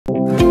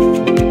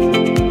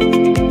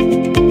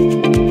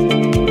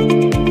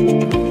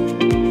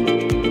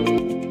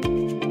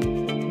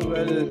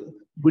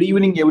Good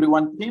evening,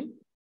 everyone. Team.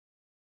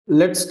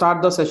 Let's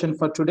start the session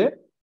for today.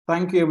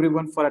 Thank you,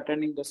 everyone, for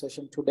attending the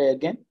session today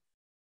again.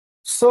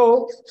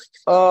 So,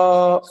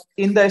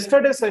 in the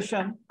yesterday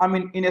session,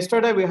 in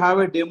yesterday we have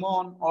a demo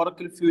on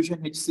Oracle Fusion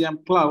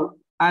HCM Cloud,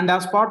 and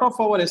as part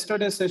of our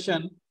yesterday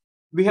session,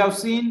 we have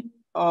seen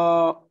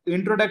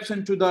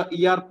introduction to the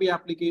ERP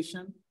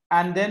application,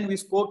 and then we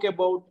spoke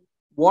about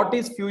what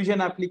is Fusion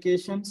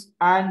applications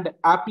and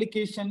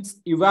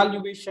applications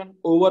evaluation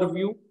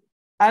overview,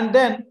 and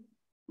then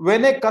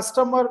when a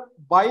customer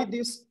buy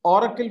this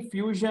Oracle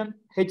Fusion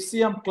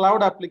HCM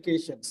Cloud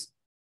applications,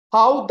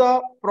 how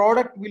the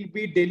product will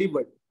be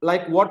delivered,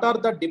 like what are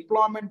the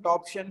deployment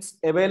options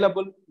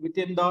available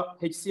within the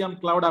HCM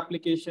Cloud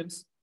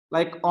applications,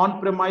 like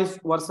on-premise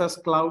versus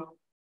cloud,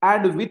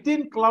 and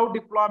within cloud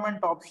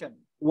deployment option,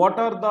 what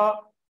are the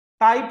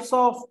types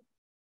of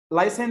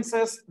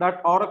licenses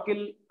that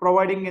Oracle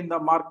providing in the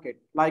market,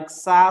 like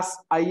SaaS,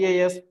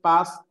 IaaS,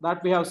 PaaS,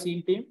 that we have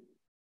seen, team.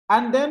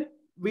 And then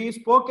we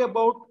spoke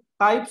about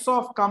types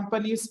of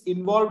companies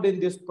involved in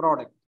this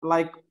product,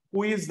 like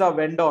who is the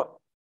vendor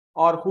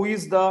or who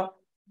is the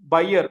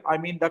buyer,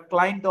 the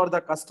client or the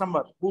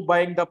customer who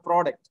buying the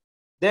product.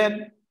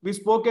 Then we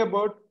spoke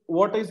about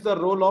what is the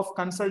role of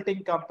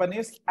consulting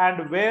companies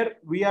and where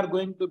we are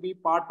going to be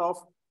part of,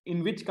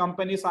 in which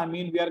companies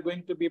we are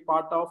going to be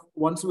part of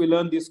once we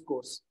learn this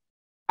course.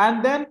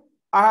 And then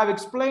I have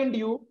explained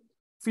you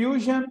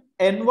Fusion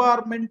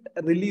environment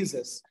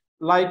releases,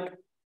 like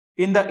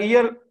in the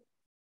year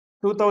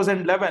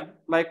 2011,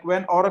 like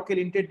when Oracle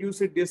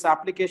introduced these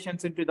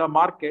applications into the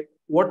market,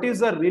 what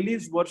is the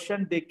release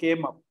version they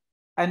came up?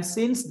 And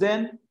since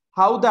then,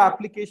 how the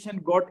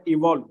application got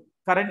evolved.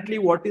 Currently,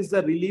 what is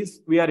the release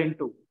we are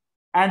into?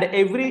 And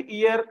every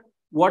year,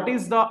 what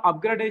is the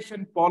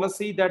upgradation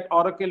policy that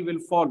Oracle will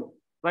follow?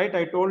 Right?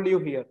 I told you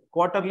here,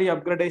 quarterly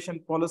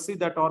upgradation policy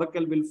that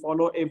Oracle will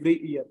follow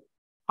every year.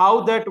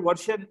 How that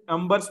version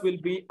numbers will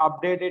be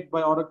updated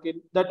by Oracle,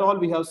 that all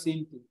we have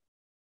seen.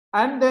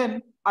 And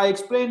then I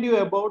explained you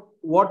about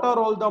what are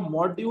all the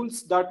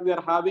modules that we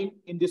are having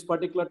in this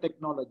particular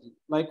technology,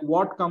 like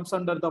what comes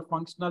under the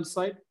functional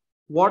side,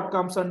 what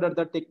comes under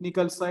the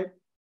technical side,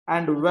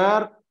 and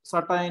where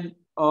certain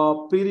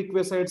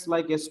prerequisites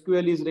like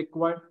SQL is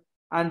required,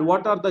 and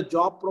what are the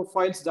job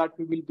profiles that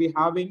we will be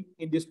having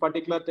in this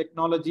particular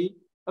technology,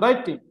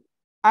 right, team?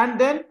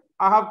 And then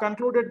I have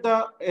concluded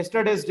the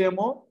yesterday's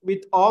demo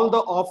with all the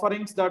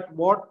offerings that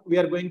what we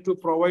are going to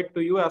provide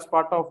to you as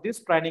part of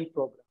this training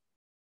program.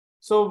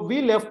 So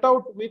we left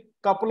out with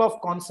couple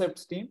of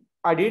concepts, team.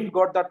 I didn't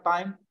got the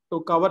time to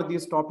cover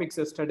these topics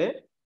yesterday.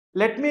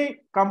 Let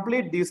me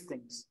complete these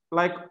things,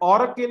 like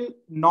Oracle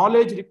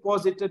Knowledge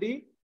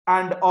Repository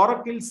and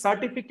Oracle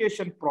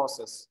Certification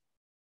Process.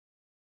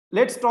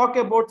 Let's talk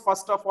about,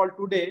 first of all,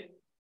 today,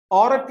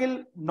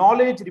 Oracle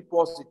Knowledge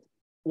Repository.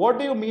 What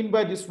do you mean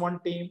by this one,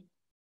 team?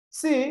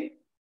 See,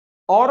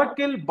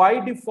 Oracle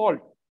by default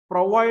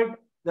provide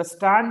the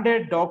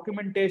standard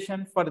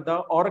documentation for the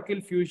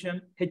Oracle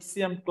Fusion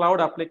HCM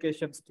Cloud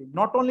applications team.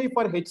 Not only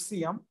for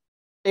HCM,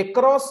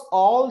 across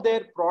all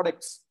their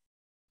products,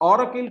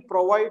 Oracle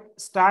provide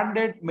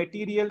standard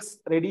materials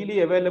readily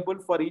available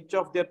for each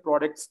of their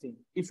products team.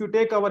 If you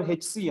take our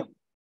HCM,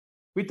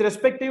 with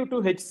respective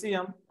to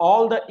HCM,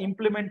 all the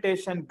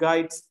implementation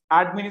guides,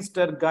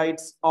 administrator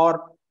guides,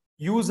 or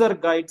user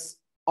guides,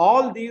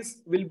 all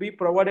these will be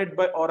provided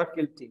by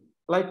Oracle team.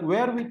 Like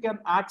where we can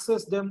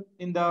access them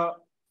in the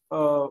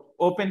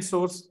open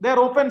source. They're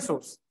open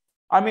source.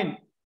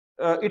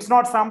 It's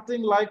not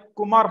something like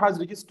Kumar has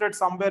registered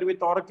somewhere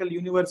with Oracle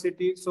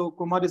University, so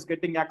Kumar is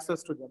getting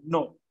access to them.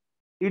 No,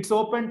 it's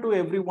open to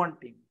everyone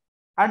team.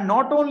 And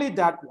not only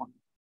that one,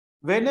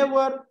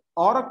 whenever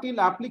Oracle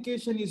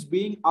application is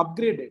being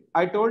upgraded,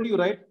 I told you,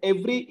 right,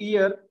 every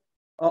year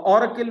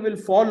Oracle will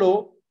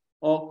follow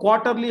a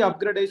quarterly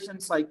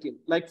upgradation cycle.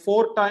 Like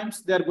 4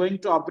 times they are going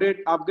to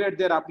upgrade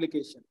their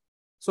application.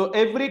 So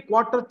every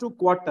quarter to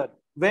quarter,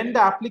 when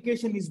the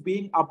application is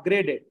being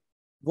upgraded,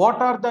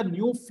 what are the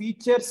new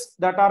features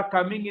that are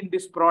coming in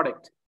this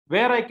product,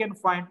 where I can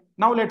find.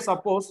 Now let's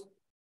suppose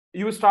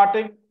you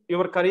starting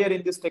your career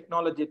in this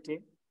technology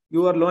team,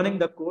 you are learning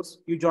the course,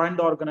 you joined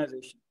the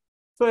organization.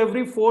 So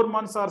every 4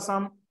 months or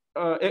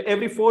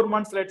every 4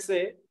 months, let's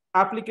say,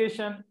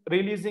 application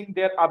releasing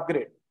their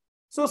upgrade.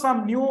 So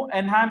some new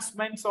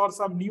enhancements or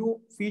some new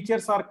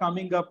features are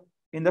coming up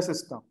in the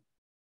system.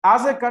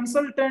 As a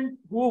consultant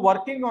who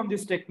working on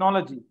this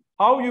technology,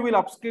 how you will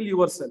upskill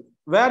yourself,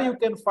 where you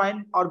can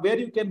find or where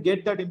you can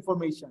get that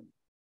information.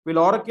 Will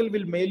Oracle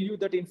will mail you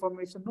that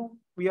information? No,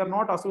 we are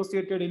not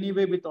associated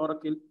anyway with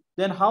Oracle.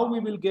 Then how we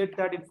will get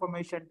that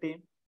information,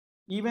 team?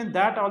 Even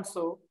that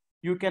also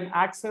you can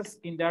access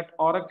in that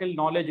Oracle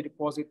Knowledge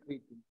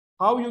Repository team.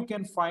 How you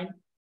can find?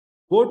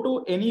 Go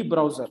to any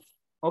browser.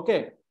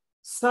 Okay.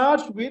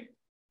 Search with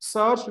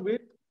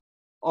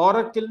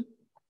Oracle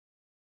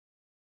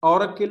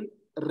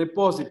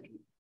Repository.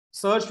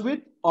 Search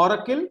with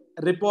Oracle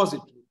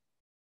Repository.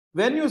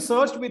 When you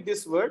search with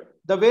this word,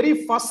 the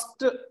very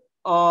first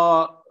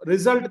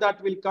result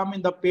that will come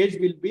in the page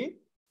will be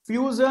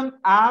Fusion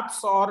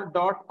apps or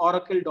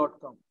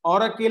 .oracle.com,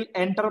 Oracle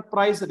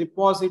Enterprise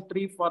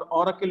Repository for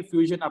Oracle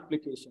Fusion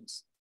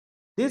applications.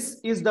 This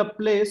is the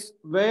place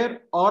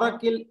where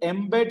Oracle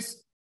embeds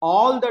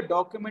all the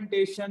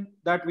documentation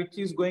that which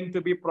is going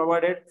to be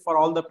provided for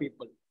all the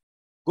people.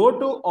 Go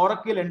to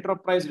Oracle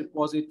Enterprise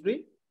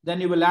Repository,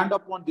 then you will land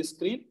upon this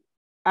screen.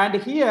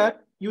 And here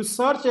you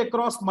search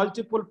across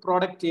multiple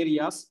product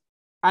areas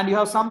and you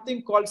have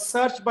something called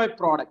search by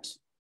product,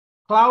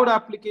 cloud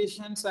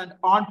applications and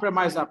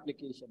on-premise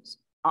applications.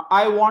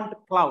 I want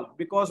cloud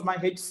because my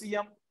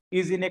HCM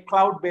is in a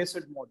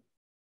cloud-based mode.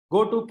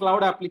 Go to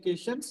cloud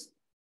applications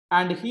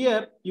and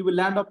here you will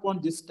land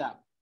upon this tab,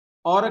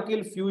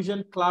 Oracle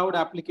Fusion Cloud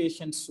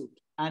Application Suite.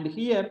 And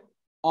here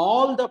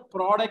all the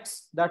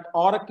products that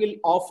Oracle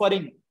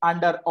offering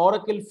under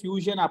Oracle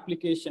Fusion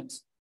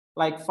applications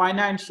like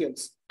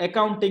financials,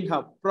 accounting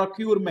hub,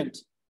 procurement,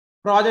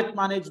 project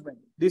management.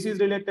 This is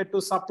related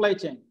to supply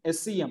chain,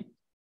 SCM,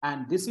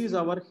 and this is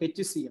our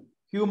HCM,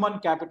 human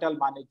capital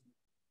management.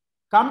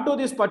 Come to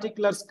this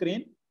particular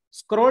screen,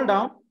 scroll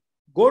down,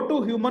 go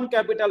to human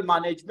capital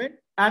management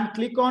and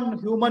click on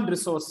human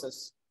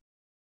resources.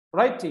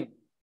 Right, team?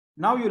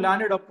 Now you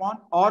landed upon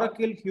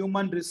Oracle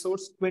Human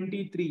Resource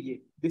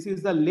 23A. This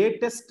is the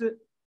latest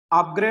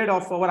upgrade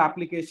of our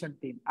application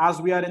team.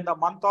 As we are in the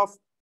month of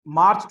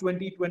March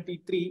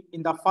 2023,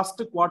 in the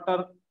first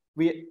quarter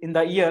in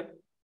the year,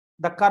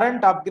 the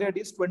current upgrade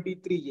is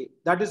 23A.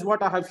 That is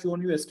what I have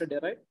shown you yesterday,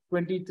 right?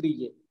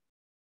 23A.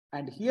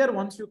 And here,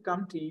 once you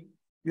come, team,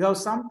 you have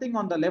something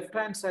on the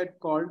left-hand side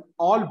called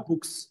All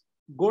Books.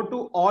 Go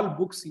to All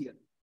Books here.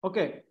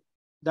 Okay,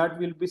 that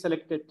will be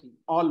selected, team,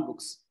 All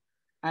Books.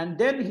 And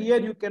then here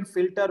you can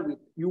filter with,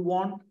 you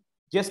want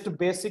just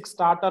basic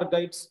starter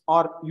guides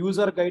or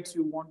user guides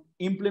you want,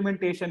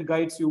 implementation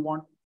guides you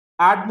want,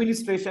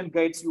 administration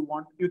guides you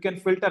want, you can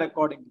filter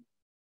accordingly.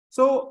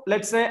 So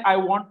let's say I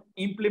want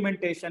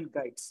implementation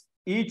guides.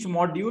 Each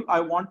module I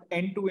want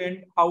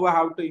end-to-end, how I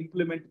have to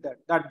implement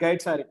that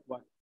guides are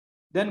required.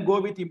 Then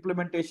go with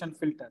implementation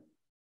filter.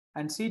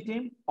 And see,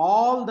 team,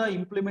 all the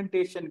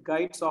implementation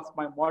guides of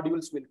my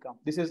modules will come.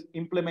 This is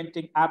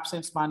implementing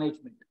absence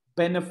management,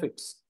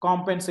 benefits,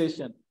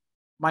 compensation,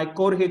 my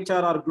core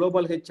HR or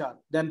global HR,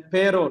 then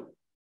payroll,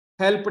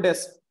 help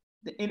desk.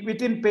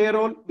 Within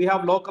payroll, we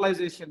have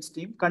localizations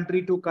team,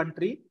 country to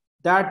country.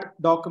 That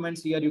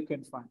documents here you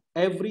can find.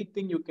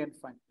 Everything you can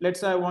find.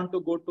 Let's say I want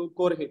to go to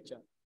core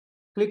HR.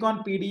 Click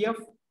on PDF.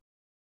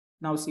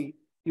 Now see,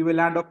 you will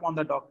land up on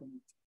the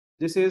document.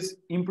 This is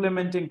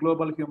implementing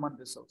global human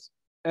resource.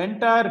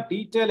 Entire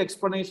detailed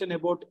explanation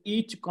about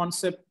each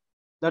concept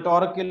that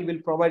Oracle will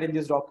provide in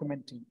this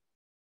document team.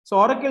 So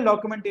Oracle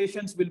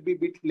documentations will be a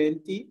bit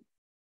lengthy.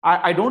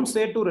 I don't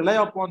say to rely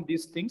upon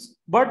these things,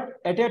 but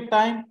at a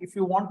time, if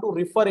you want to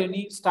refer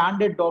any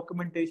standard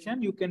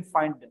documentation, you can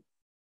find them.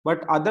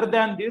 But other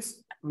than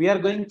this, we are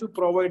going to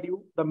provide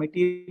you the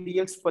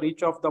materials for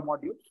each of the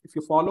modules. If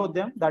you follow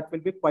them, that will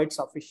be quite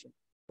sufficient.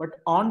 But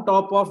on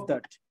top of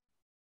that,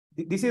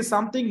 this is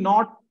something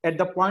not at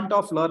the point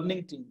of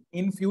learning team.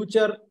 In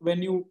future,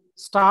 when you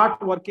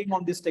start working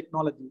on this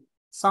technology,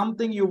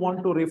 something you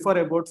want to refer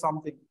about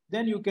something,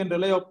 then you can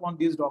rely upon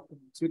these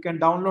documents. You can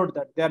download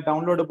that. They are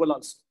downloadable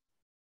also.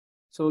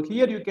 So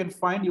here you can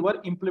find your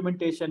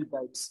implementation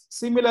guides.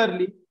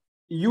 Similarly,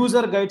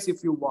 user guides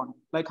if you want,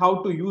 like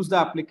how to use the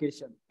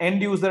application,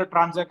 end user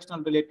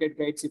transactional related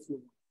guides if you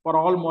want. For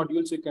all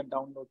modules, you can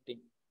download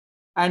things.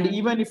 And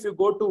even if you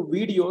go to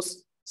videos,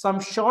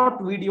 some short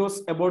videos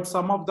about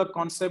some of the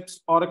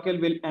concepts Oracle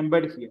will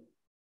embed here.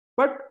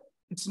 But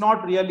it's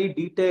not really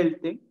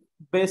detailed thing.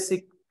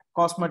 Basic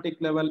cosmetic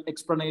level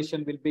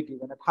explanation will be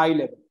given at high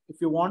level.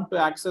 If you want to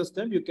access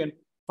them, you can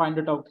find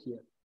it out here.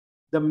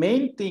 The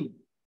main thing,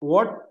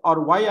 what or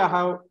why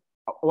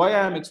I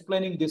am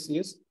explaining this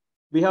is,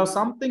 we have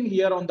something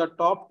here on the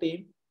top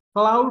team,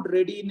 cloud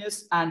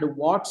readiness and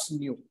what's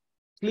new.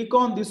 Click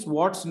on this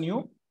what's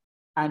new,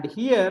 and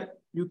here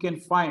you can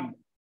find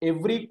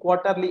every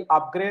quarterly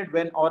upgrade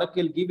when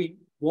Oracle giving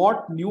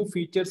what new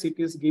features it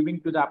is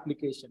giving to the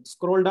application.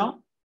 Scroll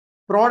down.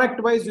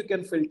 Product wise, you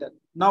can filter.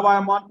 Now I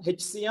am on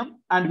HCM,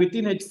 and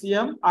within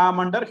HCM, I am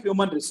under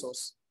human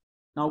resource.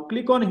 Now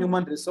click on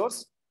human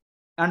resource.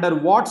 Under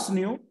what's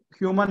new,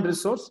 human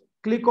resource,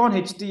 click on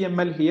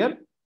HTML here.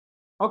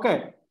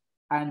 Okay.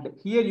 And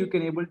here you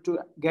can able to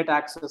get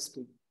access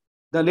to.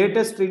 The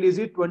latest release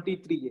is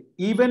 23A.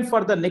 Even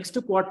for the next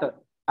quarter,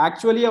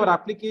 actually our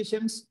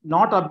applications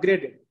not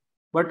upgraded,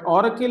 but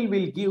Oracle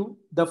will give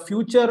the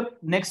future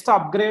next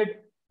upgrade,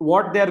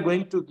 what they are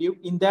going to give.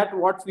 In that,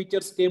 what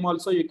features came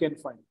also you can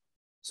find.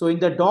 So in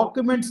the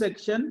document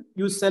section,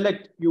 you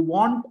select, you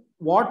want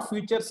what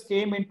features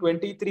came in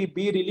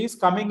 23B release,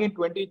 coming in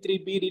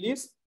 23B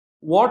release,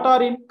 what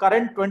are in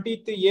current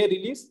 23A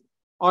release,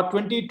 or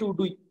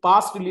 22D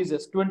past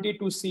releases,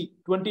 22C,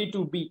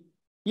 22B.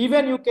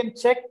 Even you can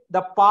check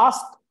the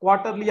past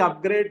quarterly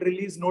upgrade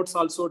release notes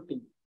also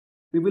team.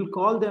 We will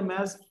call them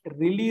as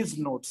release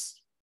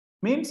notes.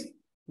 Means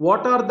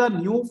what are the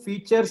new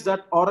features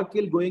that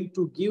Oracle going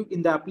to give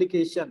in the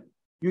application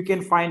you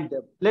can find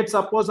them. Let's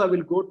suppose I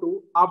will go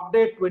to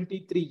update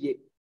 23A.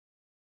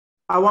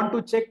 I want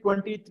to check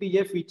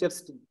 23A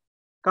features team.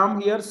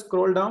 Come here,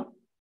 scroll down.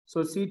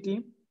 So see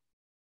team,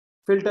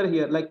 filter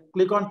here, like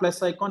click on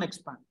plus icon,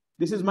 expand.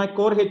 This is my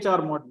core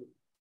HR module.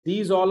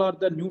 These all are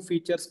the new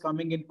features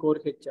coming in core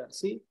HR.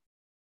 See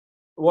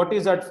what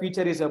is that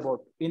feature is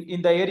about.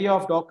 In the area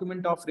of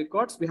document of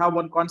records, we have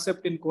one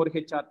concept in core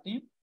HR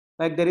team.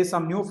 Like there is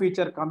some new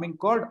feature coming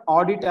called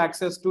audit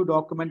access to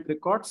document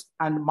records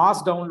and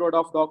mass download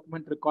of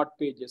document record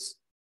pages.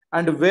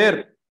 And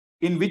where,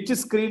 in which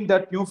screen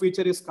that new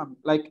feature is coming.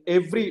 Like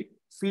every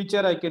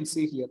feature I can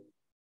see here.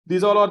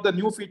 These all are the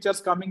new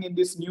features coming in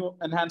this new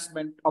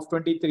enhancement of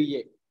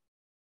 23A.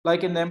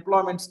 Like in the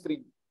employment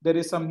screen, there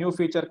is some new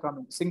feature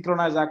coming,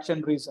 synchronize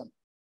action reason.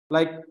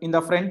 Like in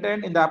the front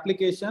end, in the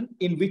application,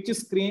 in which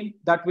screen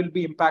that will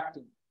be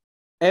impacting.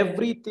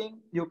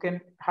 Everything you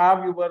can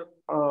have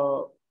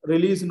your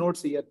release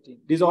notes here.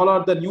 These all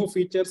are the new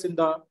features in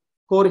the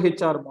core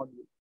HR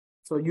module.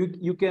 So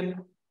you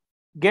can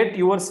get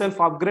yourself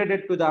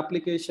upgraded to the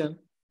application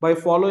by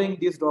following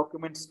this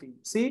document stream.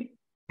 See,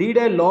 did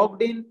I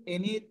logged in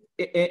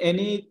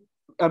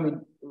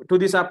to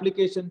this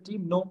application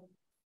team? No.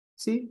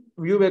 See,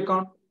 view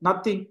account,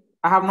 nothing.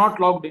 I have not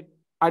logged in.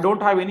 I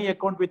don't have any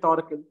account with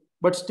Oracle,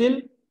 but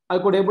still I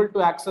could able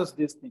to access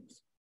these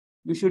things.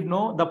 You should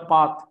know the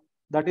path.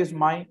 That is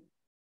my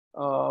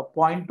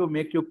point to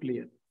make you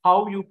clear.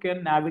 How you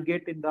can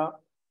navigate in the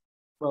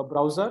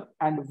browser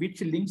and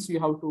which links you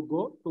have to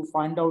go to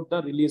find out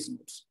the release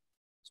notes.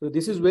 So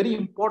this is very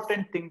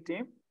important thing,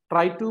 team.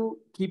 Try to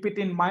keep it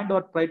in mind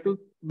or try to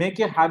make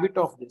a habit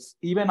of this.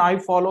 Even I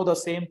follow the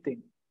same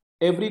thing.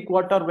 Every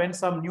quarter when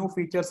some new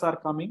features are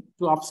coming,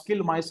 to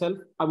upskill myself,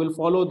 I will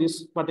follow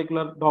this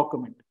particular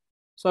document.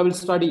 So I will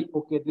study,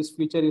 okay, this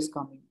feature is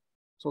coming.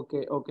 So,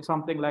 okay,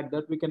 something like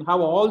that. We can have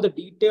all the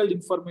detailed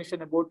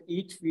information about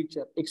each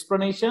feature,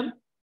 explanation,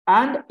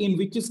 and in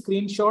which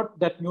screenshot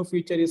that new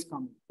feature is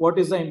coming. What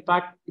is the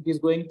impact it is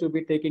going to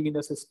be taking in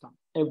the system,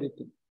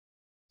 everything.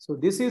 So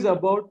this is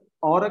about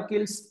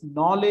Oracle's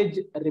knowledge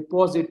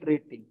repository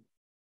team.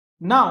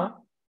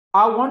 Now,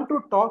 I want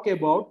to talk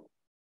about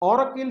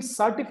Oracle's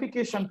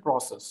certification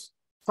process.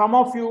 Some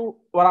of you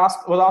were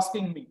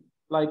asking me,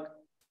 like,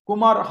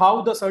 Kumar,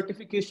 how the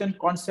certification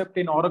concept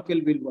in Oracle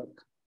will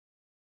work.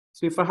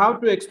 So if I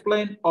have to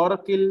explain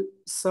Oracle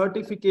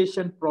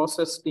certification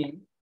process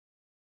team,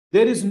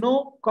 there is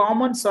no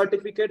common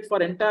certificate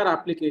for entire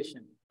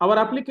application. Our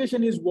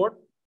application is what?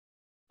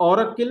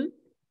 Oracle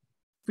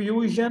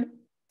Fusion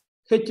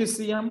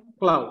HCM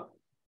Cloud.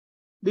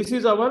 This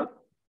is our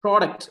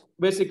product,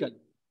 basically.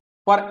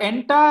 For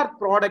entire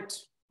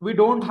product, we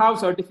don't have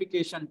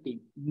certification team.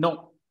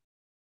 No.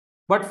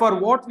 But for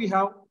what we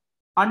have,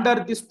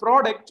 under this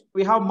product,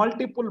 we have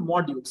multiple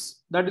modules.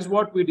 That is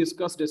what we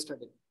discussed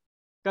yesterday.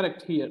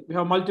 Correct, here. We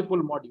have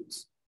multiple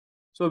modules.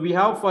 So we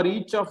have for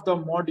each of the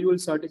module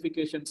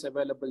certifications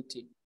available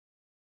team.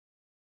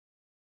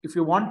 If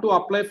you want to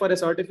apply for a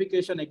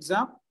certification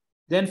exam,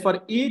 then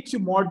for each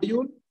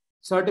module,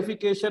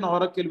 certification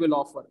Oracle will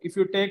offer. If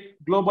you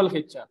take global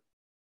HR,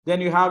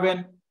 then you have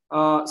an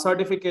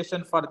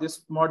certification for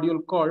this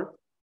module called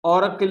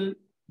Oracle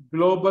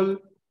Global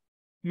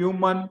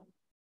Human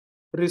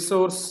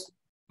Resource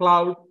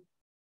Cloud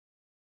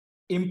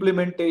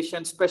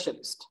Implementation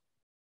Specialist.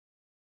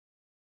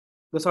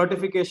 The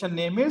certification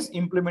name is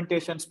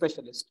Implementation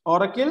Specialist.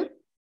 Oracle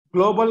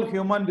Global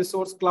Human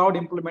Resource Cloud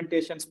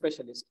Implementation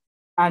Specialist.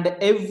 And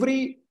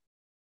every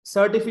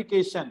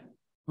certification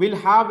will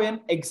have an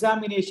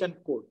examination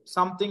code,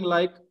 something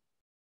like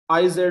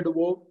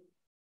IZO,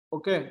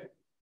 okay,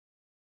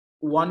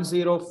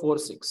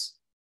 1046,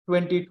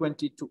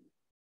 2022.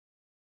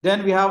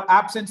 Then we have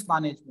absence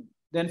management.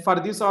 Then for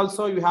this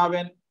also you have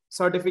a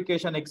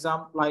certification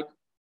exam like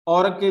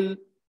Oracle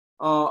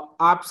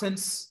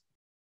absence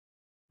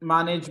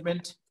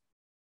management,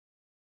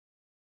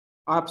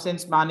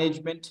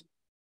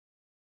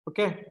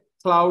 okay,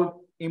 cloud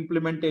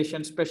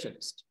implementation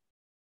specialist.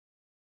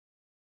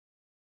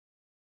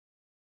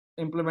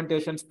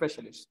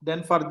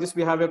 Then for this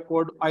we have a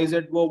code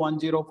IZO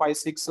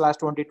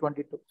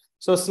 1056/2022.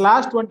 So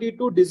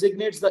 /22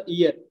 designates the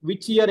year,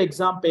 which year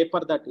exam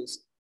paper that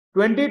is.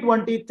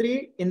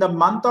 2023 in the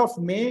month of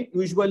May,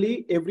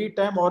 usually every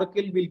time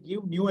Oracle will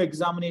give new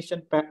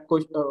examination paper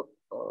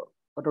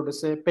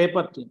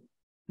team.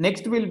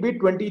 Next will be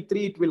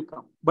 23, it will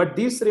come, but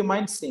this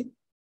remains same.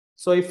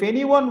 So if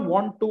anyone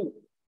want to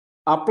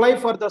apply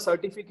for the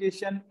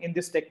certification in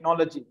this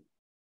technology,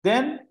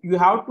 then you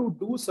have to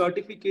do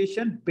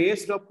certification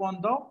based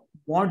upon the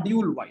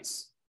module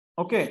wise,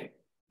 okay,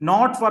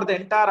 not for the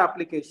entire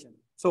application.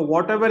 So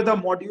whatever the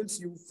modules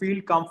you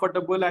feel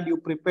comfortable and you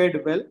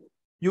prepared well,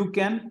 you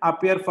can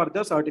appear for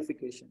the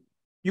certification.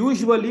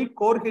 Usually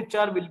core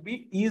HR will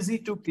be easy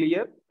to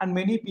clear and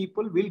many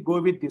people will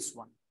go with this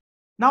one.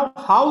 Now,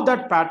 how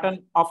that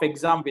pattern of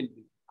exam will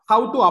be,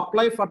 how to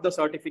apply for the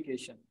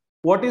certification,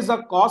 what is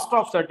the cost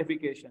of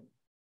certification,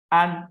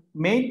 and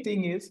main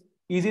thing is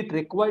it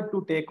required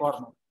to take or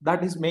not?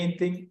 That is main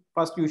thing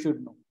first you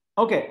should know.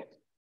 Okay,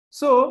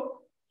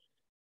 So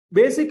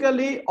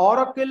basically,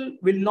 Oracle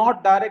will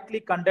not directly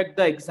conduct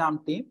the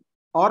exam team.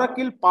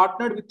 Oracle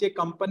partnered with a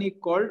company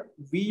called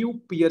VU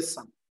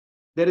Pearson.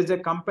 There is a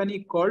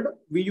company called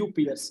VU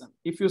Pearson.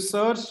 If you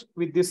search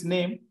with this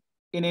name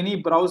in any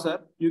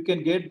browser, you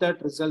can get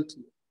that result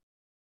here.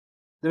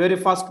 The very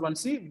first one,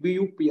 see,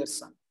 VU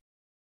Pearson.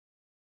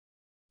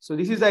 So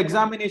this is the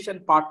examination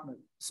partner.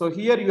 So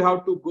here you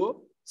have to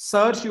go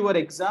search your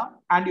exam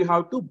and you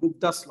have to book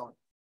the slot.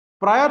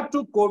 Prior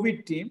to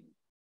COVID team,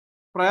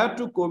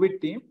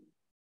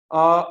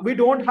 we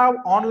don't have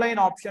online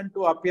option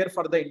to appear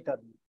for the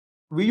interview.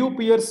 VU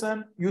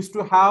Pearson used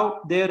to have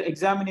their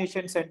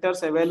examination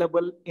centers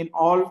available in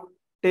all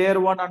tier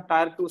 1 and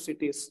tier 2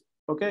 cities.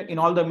 Okay, in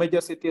all the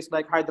major cities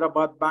like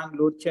Hyderabad,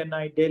 Bangalore,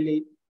 Chennai,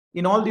 Delhi.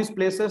 In all these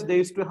places, they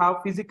used to have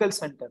physical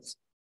centers.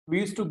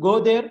 We used to go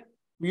there,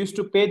 we used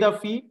to pay the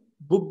fee,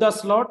 book the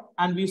slot,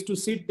 and we used to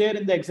sit there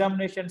in the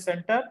examination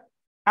center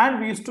and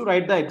we used to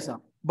write the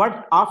exam.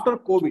 But after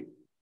COVID,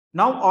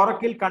 now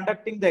Oracle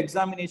conducting the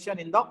examination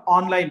in the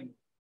online.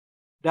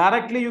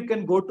 Directly you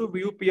can go to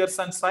VU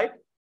Pearson site,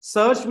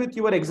 search with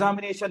your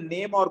examination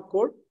name or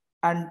code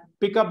and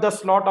pick up the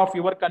slot of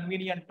your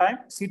convenient time,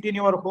 sit in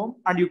your home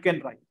and you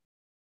can write.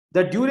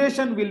 The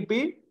duration will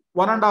be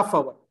 1.5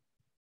 hours,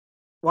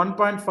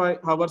 1.5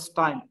 hours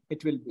time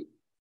it will be.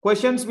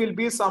 Questions will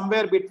be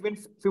somewhere between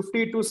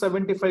 50 to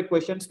 75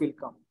 questions will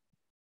come.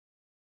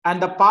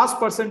 And the pass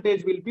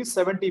percentage will be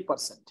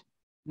 70%.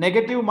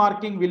 Negative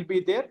marking will be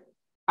there.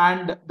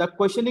 And the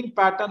questioning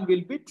pattern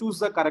will be choose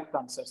the correct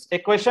answers. A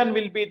question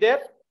will be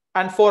there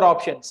and 4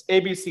 options, A,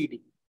 B, C,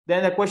 D.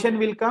 Then the question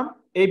will come,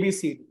 A, B,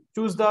 C, D.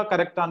 Choose the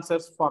correct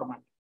answers format.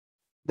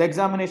 The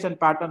examination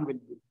pattern will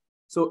be.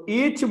 So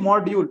each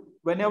module,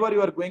 whenever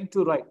you are going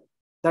to write,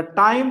 the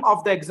time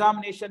of the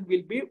examination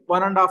will be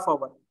 1.5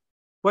 hours.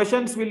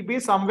 Questions will be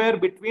somewhere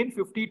between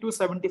 50 to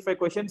 75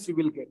 questions you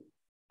will get.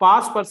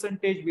 Pass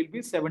percentage will be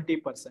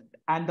 70%.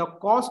 And the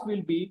cost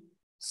will be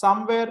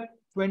somewhere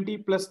 20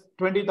 plus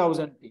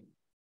 20,000 team.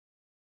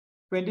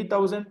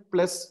 20,000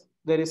 plus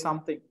there is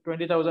something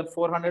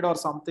 20,400 or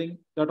something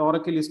that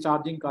Oracle is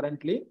charging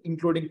currently,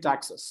 including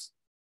taxes.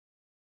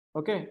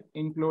 Okay,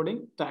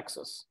 including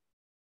taxes.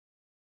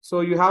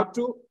 So you have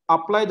to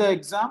apply the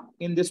exam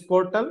in this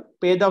portal,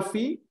 pay the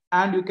fee,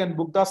 and you can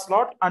book the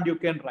slot and you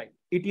can write.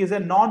 It is a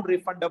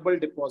non-refundable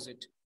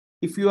deposit.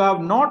 If you have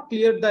not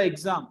cleared the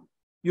exam,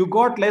 you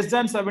got less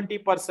than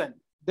 70%,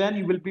 then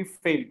you will be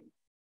failed.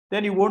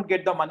 Then you won't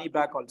get the money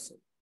back also.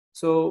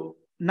 So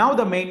now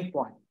the main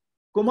point,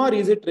 Kumar,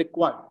 is it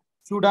required?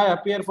 Should I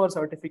appear for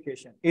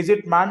certification? Is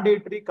it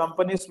mandatory?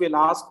 Companies will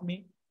ask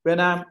me when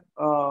I'm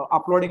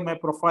uploading my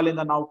profile in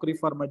the Naukri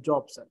for my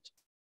job search.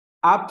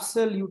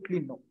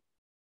 Absolutely no.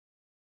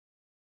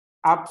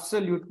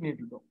 Absolutely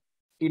no.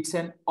 It's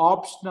an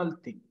optional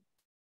thing.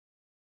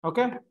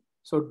 Okay.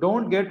 So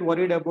don't get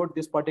worried about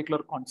this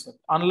particular concept.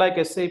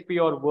 Unlike SAP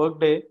or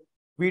Workday,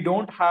 we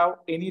don't have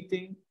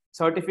anything.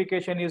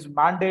 Certification is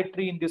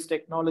mandatory in this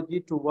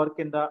technology to work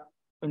in the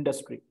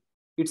industry.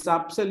 It's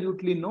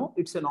absolutely no,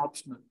 it's an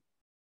optional.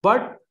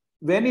 But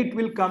when it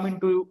will come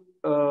into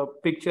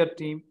picture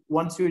team,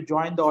 once you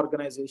join the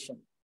organization,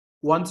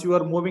 once you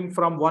are moving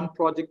from one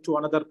project to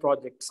another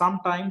project,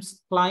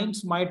 sometimes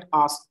clients might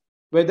ask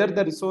whether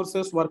the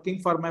resources working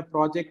for my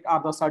project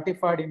are the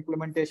certified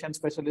implementation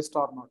specialist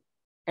or not.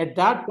 At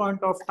that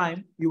point of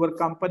time, your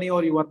company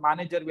or your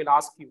manager will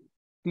ask you,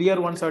 clear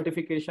one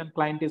certification,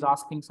 client is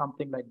asking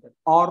something like that.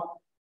 Or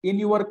in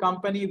your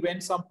company,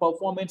 when some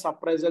performance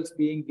appraisals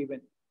being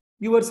given,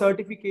 your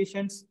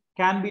certifications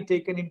can be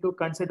taken into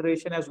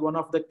consideration as one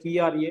of the key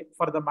area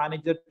for the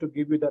manager to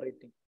give you the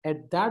rating.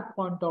 At that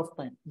point of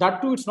time,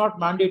 that too, it's not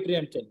mandatory,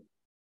 I'm telling you.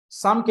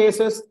 Some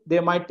cases, they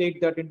might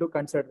take that into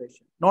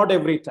consideration, not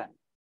every time.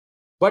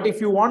 But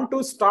if you want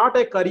to start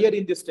a career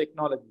in this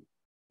technology,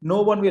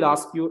 no one will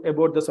ask you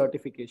about the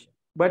certification.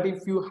 But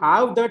if you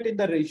have that in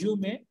the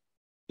resume,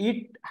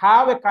 it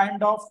have a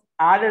kind of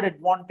added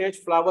advantage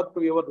flavor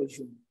to your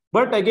resume.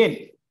 But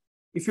again,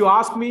 if you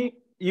ask me,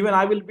 even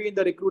I will be in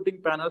the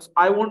recruiting panels,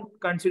 I won't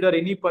consider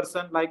any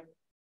person like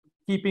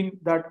keeping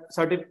that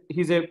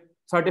he's a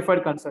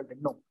certified consultant.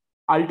 No.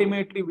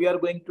 Ultimately, we are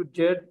going to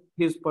judge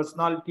his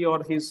personality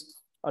or his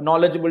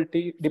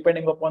knowledgeability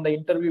depending upon the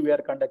interview we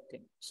are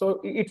conducting. So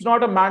it's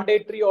not a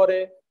mandatory or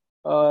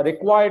a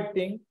required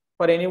thing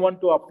for anyone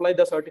to apply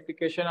the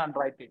certification and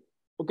write it.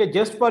 Okay,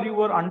 just for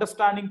your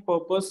understanding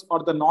purpose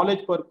or the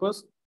knowledge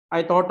purpose,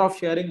 I thought of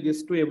sharing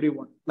this to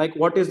everyone. Like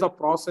what is the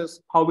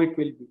process, how it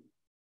will be.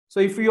 So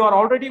if you are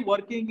already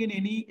working in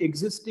any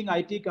existing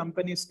IT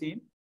company's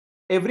team,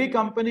 every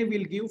company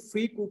will give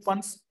free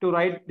coupons to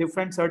write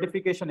different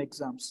certification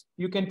exams.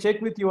 You can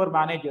check with your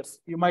managers.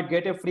 You might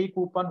get a free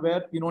coupon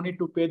where you don't need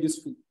to pay this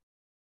fee.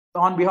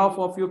 So on behalf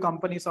of your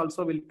companies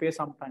also will pay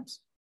sometimes.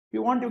 If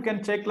you want, you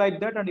can check like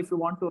that. And if you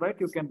want to write,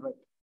 you can write.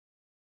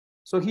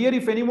 So here,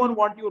 if anyone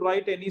want to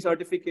write any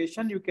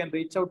certification, you can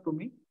reach out to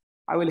me.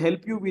 I will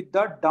help you with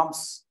the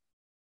dumps.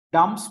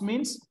 Dumps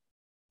means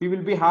we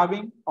will be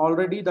having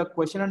already the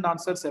question and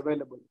answers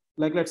available.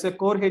 Like let's say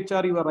core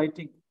HR you are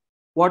writing.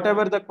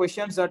 whatever the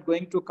questions that are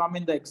going to come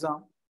in the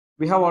exam,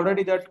 we have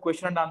already that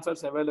question and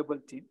answers available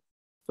team.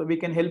 So we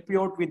can help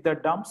you out with the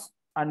dumps.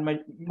 And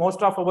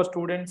most of our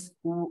students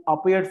who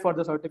appeared for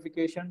the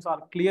certifications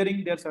are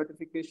clearing their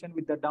certification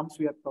with the dumps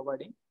we are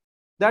providing.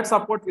 That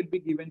support will be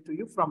given to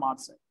you from our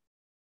side.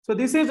 So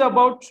this is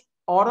about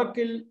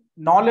Oracle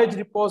Knowledge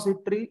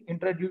Repository,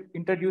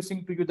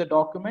 introducing to you the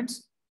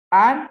documents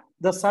and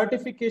the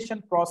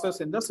certification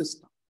process in the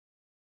system.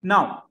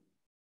 Now,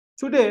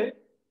 today,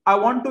 I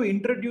want to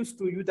introduce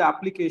to you the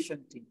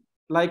application team.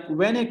 Like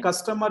when a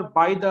customer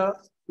buy the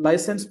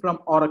license from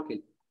Oracle,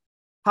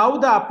 how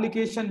the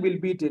application will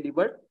be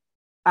delivered,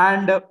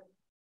 and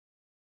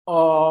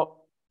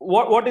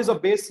what is a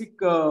basic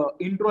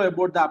intro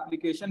about the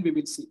application we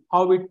will see.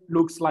 How it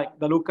looks like,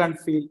 the look and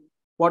feel,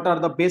 what are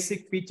the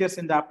basic features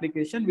in the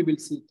application we will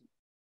see.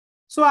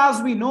 So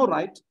as we know,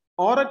 right,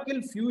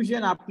 Oracle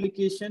Fusion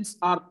applications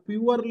are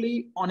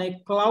purely on a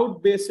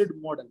cloud-based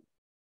model,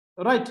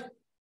 right?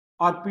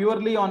 Are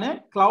purely on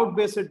a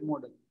cloud-based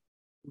model.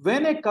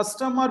 When a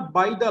customer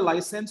buy the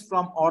license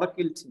from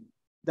Oracle team,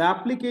 the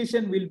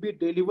application will be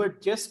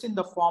delivered just in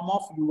the form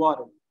of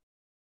URL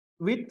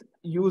with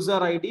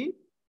user ID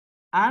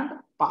and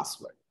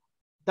password.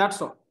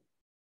 That's all.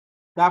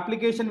 The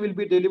application will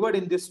be delivered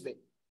in this way: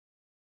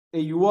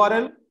 a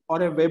URL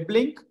or a web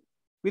link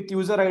with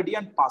user ID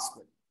and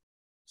password.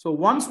 So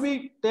once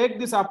we take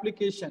this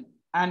application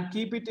and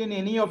keep it in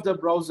any of the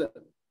browser,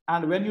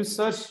 and when you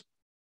search,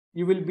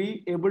 you will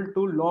be able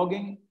to log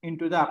in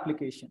into the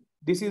application.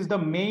 This is the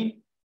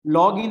main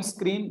login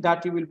screen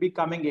that you will be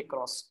coming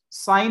across.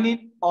 Sign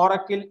in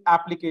Oracle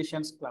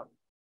Applications Cloud.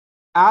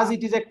 As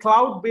it is a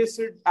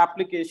cloud-based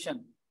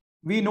application,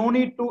 we no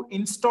need to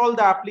install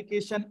the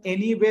application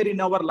anywhere in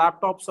our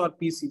laptops or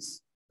PCs.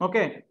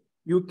 Okay,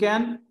 you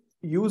can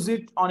use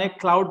it on a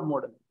cloud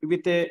model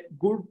with a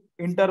good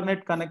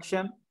internet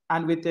connection,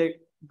 and with a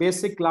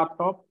basic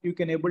laptop, you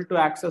can able to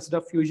access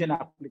the Fusion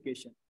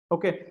application.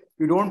 Okay,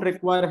 you don't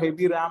require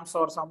heavy RAMs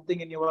or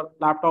something in your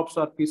laptops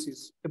or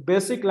PCs. A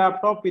basic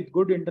laptop with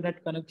good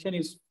internet connection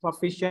is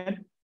sufficient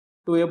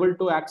to able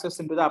to access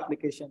into the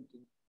application.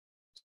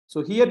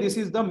 So here, this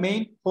is the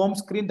main home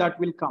screen that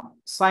will come.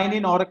 Sign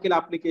in Oracle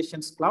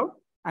Applications Cloud.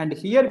 And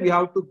here we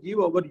have to give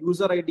our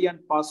user ID and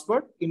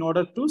password in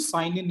order to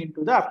sign in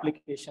into the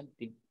application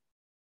team.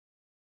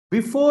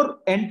 Before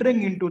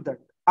entering into that,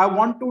 I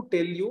want to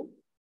tell you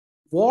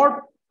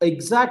what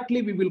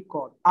exactly we will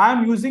call. I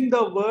am using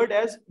the word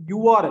as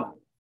URL,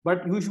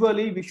 but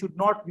usually we should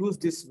not use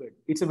this word.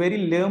 It's a very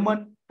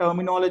layman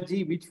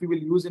terminology which we will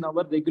use in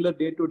our regular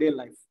day-to-day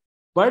life.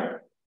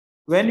 But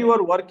when you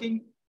are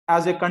working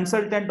as a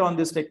consultant on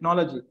this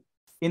technology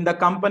in the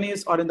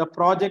companies or in the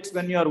projects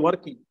when you are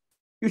working,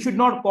 you should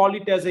not call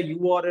it as a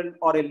URL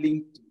or a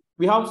link.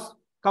 We have a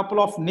couple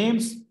of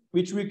names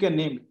which we can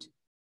name it.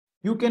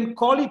 You can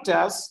call it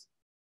as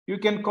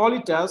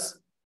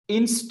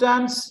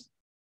instance,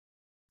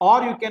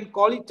 or you can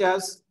call it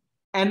as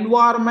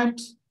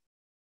environment,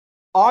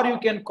 or you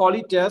can call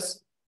it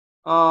as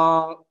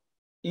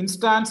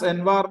instance,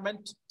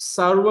 environment,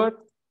 server,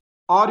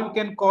 or you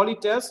can call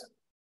it as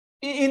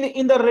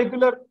in the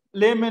regular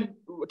layman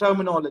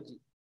terminology,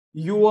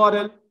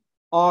 URL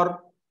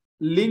or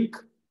link.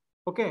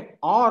 Okay,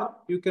 or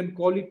you can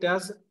call it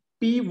as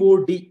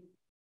POD.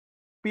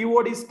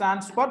 POD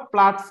stands for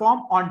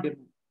platform on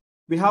demand.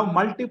 We have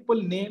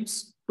multiple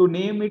names to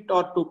name it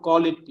or to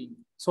call it.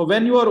 So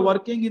when you are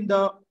working in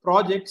the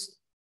projects,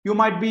 you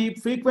might be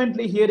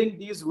frequently hearing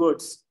these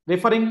words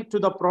referring to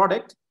the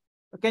product.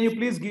 Can you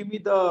please give me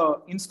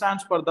the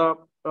instance for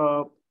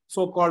the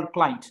so-called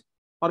client?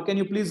 Or can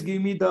you please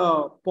give me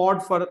the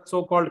pod for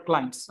so-called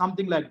clients?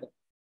 Something like that.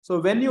 So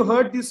when you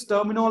heard these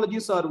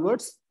terminologies or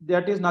words,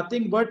 that is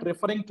nothing but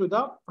referring to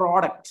the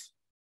product.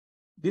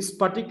 This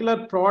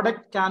particular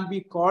product can be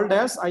called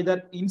as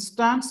either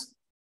instance,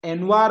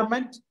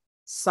 environment,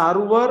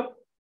 server,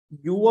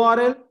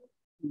 URL,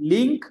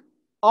 link,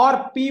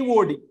 or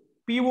POD.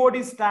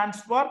 POD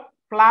stands for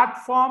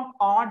platform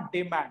on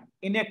demand.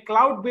 In a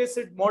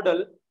cloud-based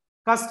model,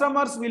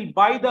 customers will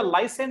buy the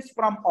license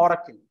from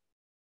Oracle.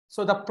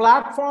 So the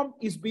platform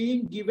is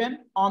being given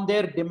on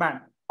their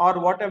demand or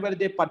whatever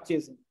they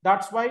purchasing.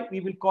 That's why we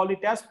will call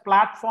it as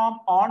platform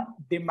on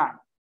demand.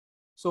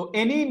 So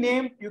any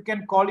name you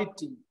can call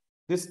it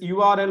this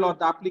URL or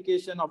the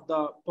application of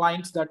the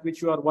clients that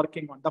which you are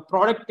working on. The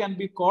product can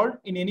be called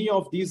in any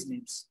of these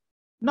names.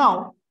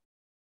 Now,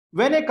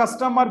 when a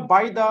customer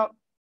buy the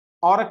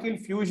Oracle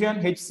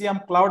Fusion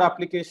HCM cloud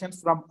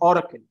applications from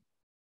Oracle,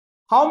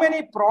 how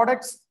many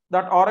products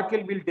that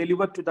Oracle will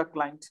deliver to the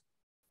client?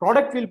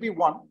 Product will be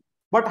one,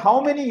 but how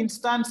many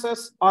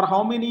instances or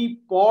how many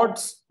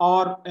pods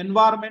or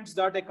environments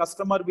that a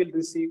customer will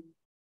receive?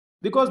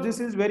 Because this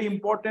is very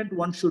important,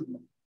 one should know.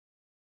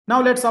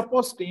 Now let's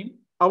suppose team,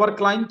 our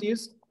client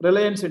is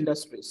Reliance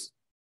Industries.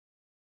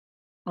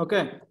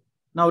 Okay.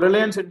 Now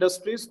Reliance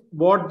Industries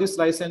bought this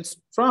license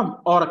from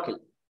Oracle.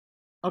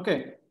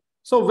 Okay.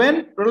 So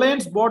when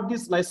Reliance bought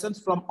this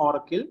license from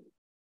Oracle,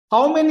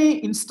 how many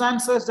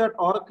instances that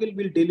Oracle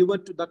will deliver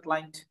to the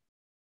client?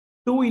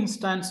 two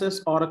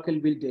instances Oracle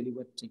will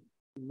deliver team.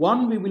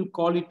 One we will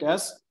call it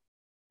as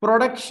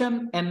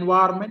production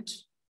environment.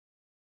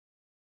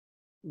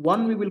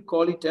 One we will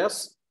call it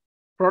as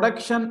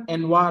production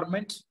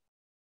environment,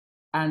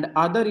 and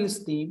other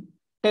is the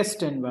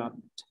test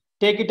environment.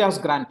 Take it as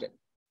granted.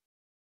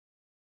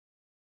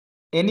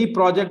 Any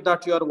project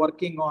that you are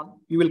working on,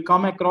 you will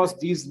come across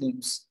these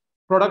names: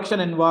 production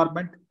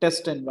environment,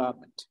 test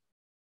environment.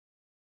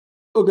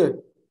 Okay.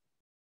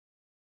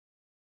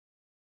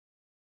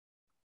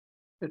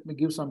 Let me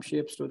give some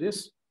shapes to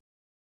this.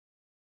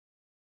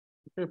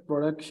 Okay,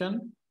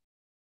 production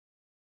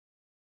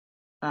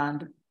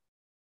and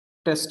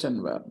test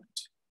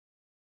environment.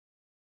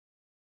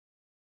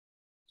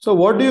 So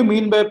what do you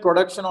mean by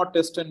production or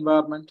test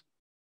environment?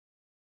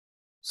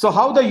 So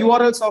how the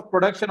URLs of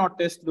production or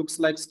test looks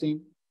like,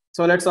 team.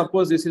 So let's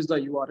suppose this is the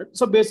URL.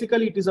 So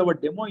basically it is our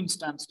demo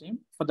instance, team.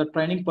 For the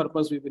training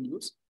purpose we will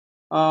use.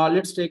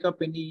 Let's take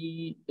up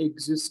any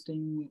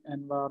existing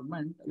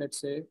environment.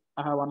 Let's say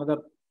I have another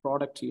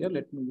product here.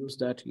 Let me use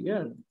that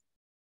here.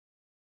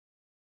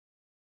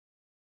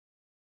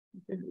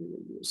 Okay, we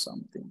will use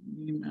something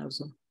name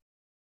as a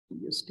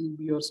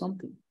TSTB or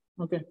something.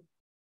 Okay.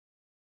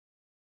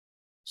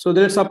 So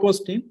let's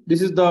suppose, team,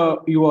 this is the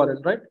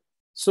URL, right?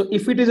 So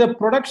if it is a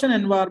production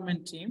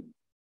environment, team,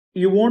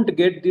 you won't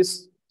get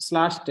this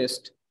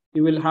 /test.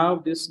 You will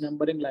have this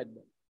numbering like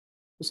that.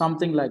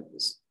 Something like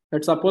this.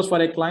 Let's suppose for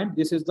a client,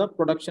 this is the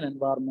production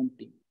environment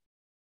team.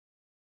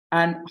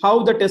 And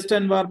how the test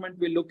environment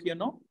will look,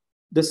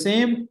 the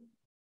same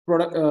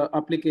product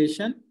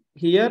application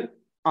here.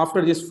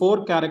 After these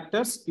 4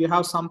 characters, you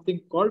have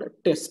something called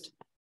test.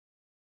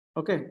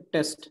 Okay,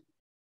 test.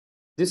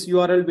 This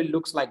URL will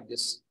looks like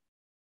this.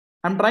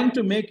 I'm trying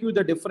to make you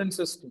the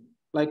differences too.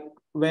 Like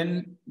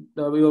when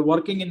we are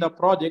working in the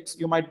projects,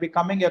 you might be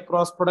coming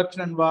across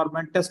production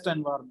environment, test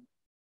environment.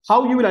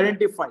 How you will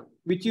identify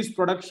which is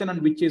production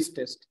and which is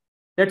test.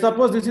 Let's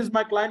suppose this is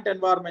my client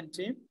environment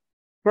team.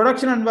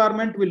 Production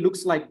environment will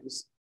looks like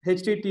this.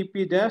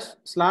 HTTP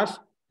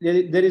 /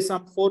 there is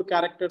some 4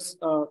 characters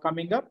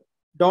coming up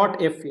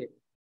 .fa.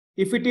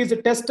 If it is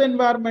a test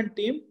environment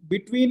team,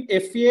 between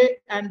FA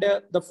and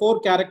the 4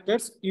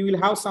 characters, you will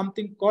have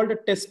something called a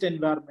test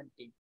environment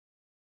team.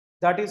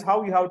 That is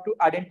how you have to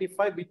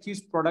identify which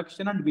is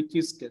production and which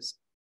is test.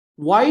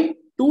 Why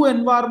 2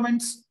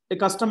 environments a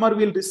customer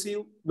will receive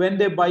when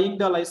they're buying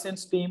the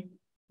license team?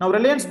 Now,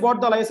 Reliance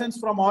bought the license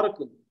from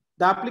Oracle.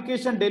 The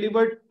application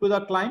delivered to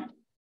the client.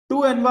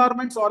 2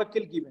 environments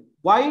Oracle given.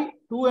 Why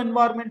 2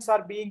 environments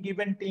are being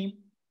given, team?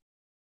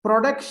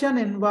 Production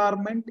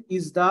environment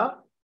is the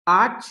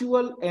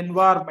actual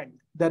environment,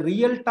 the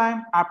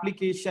real-time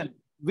application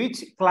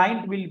which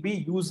client will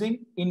be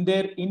using in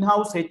their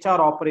in-house HR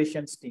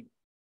operations team.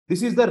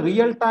 This is the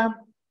real-time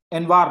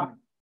environment.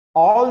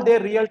 All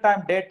their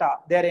real-time data,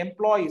 their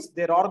employees,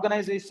 their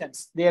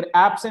organizations, their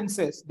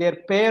absences, their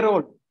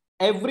payroll,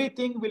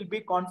 everything will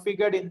be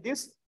configured in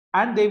this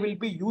and they will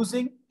be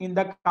using in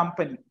the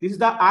company. This is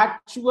the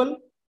actual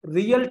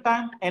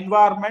real-time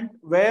environment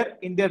where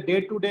in their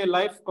day-to-day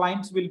life,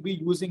 clients will be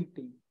using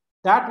team.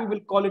 That we will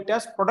call it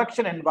as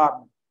production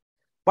environment.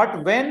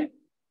 But when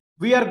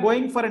we are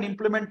going for an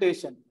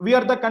implementation, we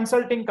are the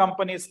consulting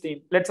companies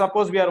team. Let's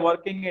suppose we are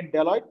working in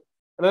Deloitte.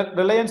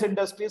 Reliance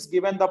Industries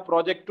given the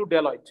project to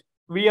Deloitte.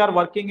 We are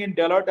working in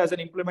Deloitte as an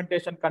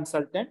implementation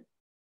consultant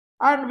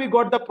and we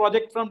got the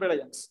project from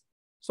Reliance.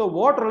 So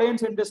what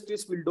Reliance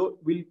Industries will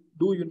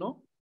do,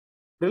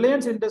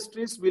 Reliance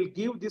Industries will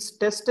give this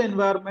test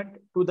environment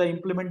to the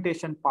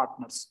implementation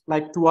partners,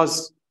 like to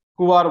us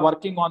who are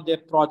working on their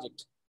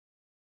project.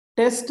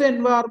 Test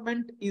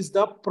environment is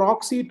the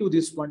proxy to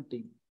this one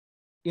team.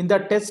 In the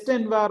test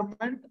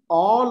environment,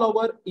 all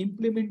our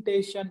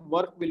implementation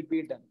work will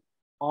be done.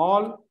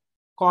 All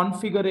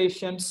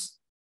configurations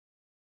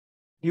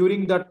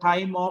during the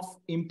time of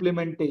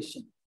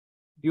implementation.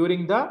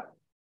 During the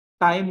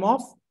time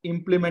of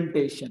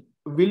implementation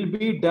will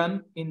be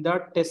done in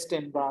the test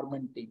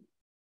environment team.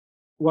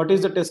 What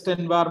is the test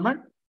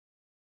environment?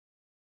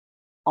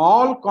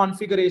 All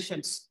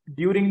configurations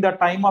during the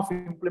time of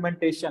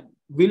implementation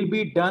will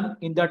be done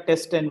in the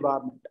test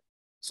environment.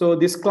 So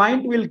this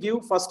client will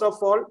give, first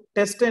of all,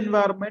 test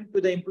environment to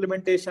the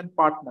implementation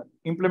partner,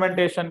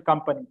 implementation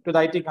company, to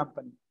the IT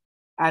company.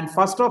 And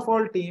first of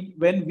all, team,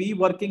 when we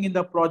working in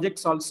the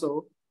projects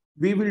also,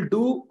 we will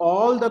do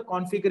all the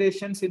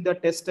configurations in the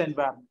test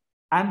environment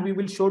and we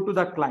will show to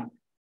the client.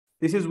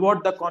 This is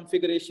what the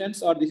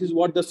configurations or this is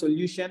what the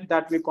solution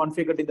that we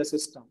configured in the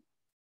system.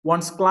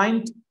 Once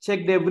client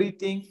checked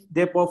everything,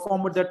 they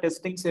performed the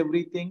testings,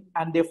 everything,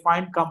 and they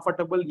find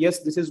comfortable, yes,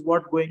 this is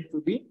what going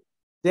to be.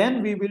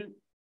 Then we will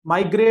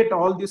migrate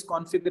all these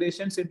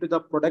configurations into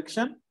the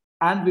production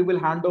and we will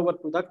hand over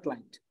to the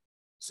client.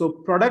 So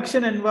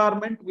production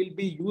environment will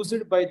be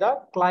used by the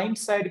client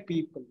side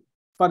people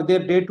for their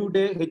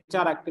day-to-day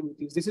HR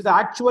activities. This is the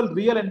actual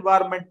real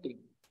environment team.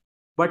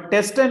 But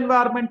test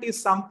environment is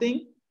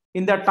something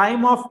in the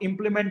time of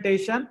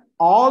implementation,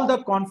 all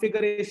the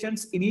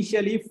configurations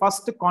initially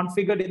first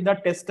configured in the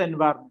test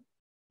environment.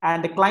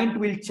 and the client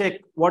will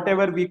check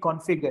whatever we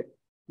configured.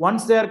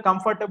 Once they are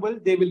comfortable,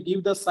 they will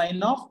give the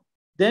sign off.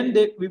 Then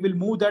we will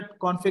move that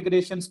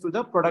configurations to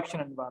the production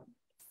environment.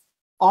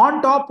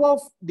 On top of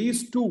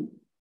these two,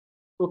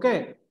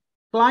 okay,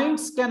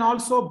 clients can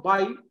also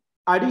buy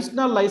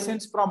additional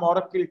license from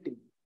Oracle team.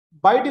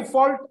 By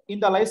default, in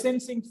the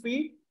licensing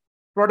fee,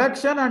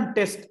 production and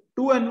test,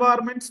 two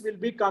environments will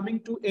be coming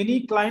to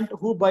any client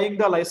who buying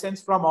the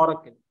license from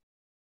Oracle.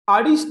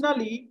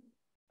 Additionally,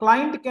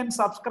 client can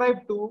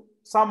subscribe to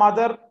some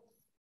other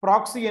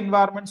proxy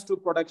environments to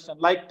production,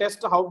 like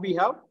test. How we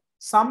have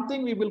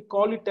something, we will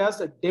call it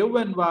as a dev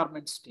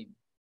environments team.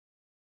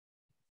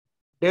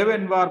 Dev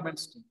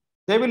environments team.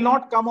 They will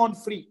not come on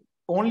free.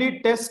 Only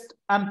test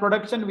and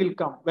production will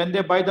come when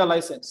they buy the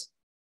license.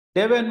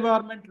 Dev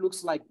environment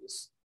looks like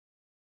this.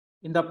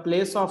 In the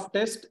place of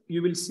test,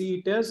 you will see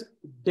it as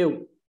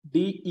dev,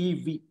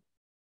 D-E-V.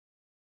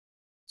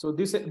 So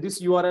this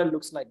URL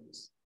looks like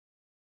this.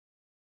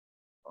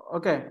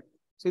 Okay.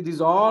 See, these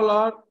all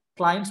are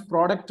client's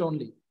product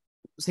only,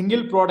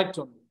 single product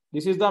only.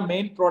 This is the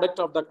main product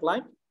of the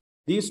client.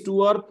 These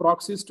two are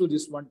proxies to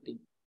this one team.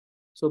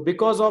 So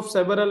because of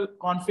several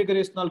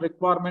configurational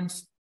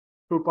requirements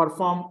to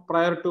perform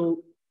prior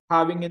to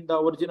having in the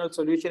original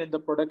solution in the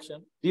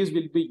production, these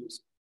will be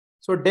used.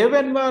 So dev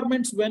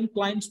environments, when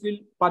clients will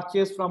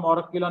purchase from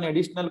Oracle on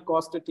additional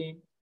cost team,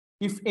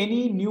 if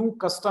any new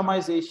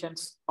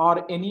customizations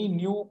or any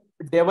new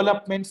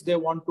developments they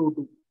want to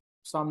do,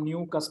 some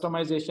new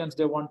customizations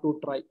they want to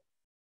try,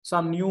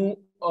 some new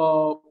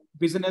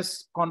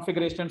business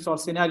configurations or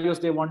scenarios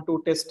they want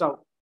to test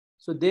out.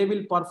 So they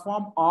will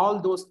perform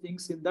all those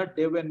things in the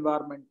dev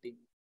environment team.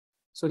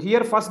 So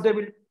here first they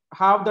will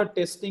have the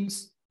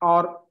testings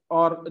or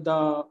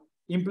the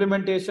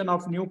implementation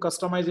of new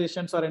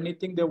customizations or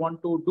anything they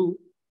want to do.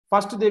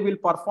 First they will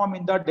perform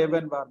in the dev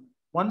environment.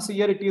 Once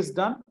here it is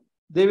done,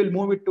 they will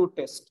move it to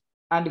test.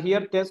 And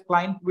here test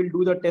client will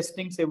do the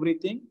testings,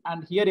 everything.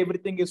 And here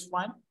everything is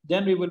fine.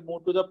 Then we will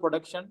move to the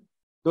production,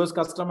 those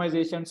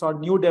customizations or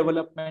new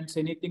developments,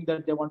 anything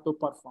that they want to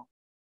perform.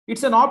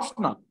 It's an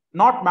optional,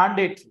 not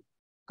mandatory.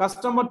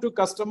 Customer to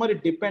customer,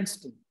 it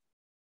depends.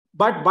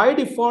 But by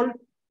default,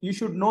 you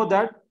should know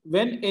that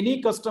when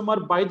any customer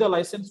buy the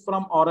license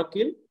from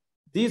Oracle,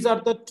 these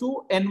are the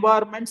two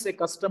environments a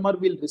customer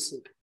will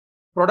receive.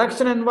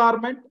 Production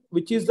environment,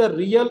 which is the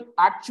real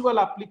actual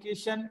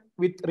application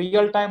with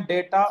real-time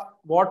data,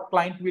 what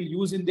client will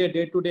use in their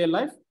day-to-day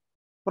life.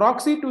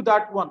 Proxy to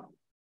that one,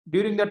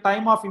 during the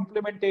time of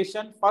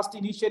implementation, first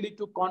initially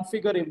to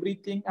configure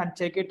everything and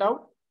check it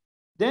out,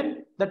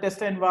 then the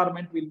test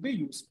environment will be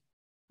used.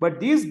 But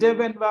these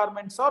dev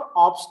environments are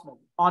optional.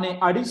 On an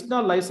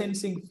additional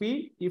licensing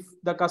fee, if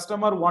the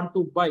customer want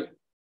to buy,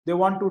 they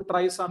want to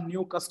try some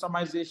new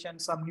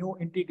customization, some new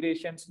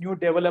integrations, new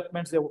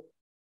developments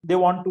they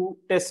want to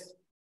test,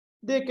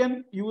 they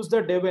can use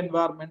the dev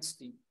environments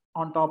team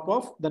on top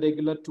of the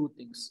regular two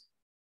things.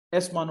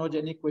 Yes, Manoj,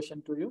 any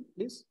question to you,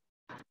 please?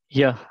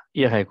 Yeah,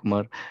 hi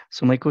Kumar.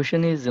 So my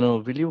question is,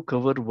 will you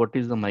cover what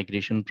is the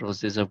migration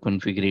process of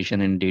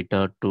configuration and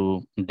data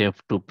to dev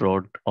to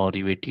prod or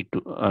UAT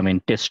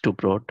to, test to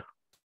prod?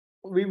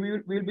 We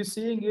will be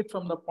seeing it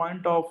from the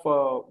point of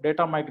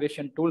data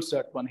migration tools,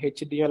 that one,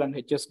 HDL and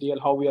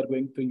HSDL, how we are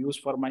going to use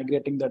for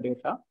migrating the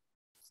data.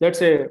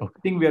 That's a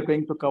thing we are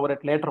going to cover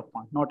at later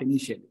point, not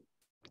initially.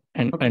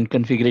 And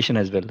configuration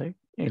as well, right?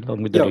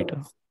 Along with the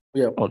data.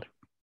 Yeah. All right.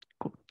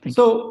 Cool. Thank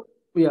you.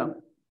 Yeah,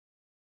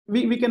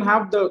 we can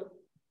have the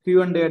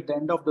Q&A at the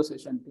end of the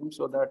session, team,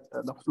 so that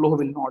the flow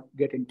will not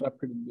get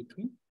interrupted in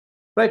between.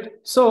 Right.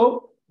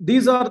 So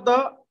these are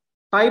the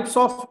types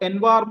of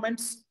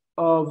environments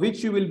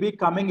which you will be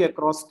coming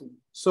across to.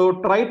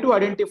 So try to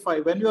identify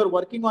when you are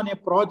working on a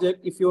project.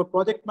 If your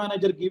project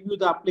manager give you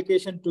the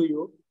application to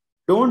you,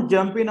 don't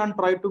jump in and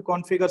try to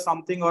configure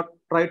something or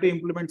try to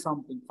implement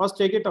something. First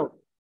check it out.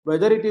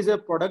 Whether it is a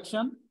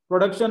production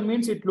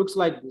means it looks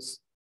like this.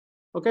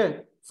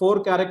 Okay,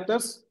 4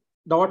 characters,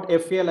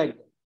 .fa like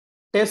that.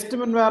 Test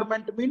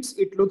environment means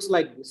it looks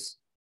like this.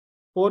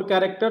 4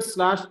 characters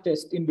 /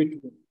 test in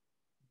between.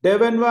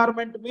 Dev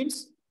environment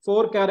means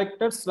 4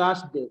 characters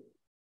 / dev.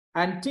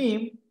 And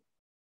team,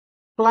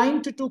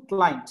 client to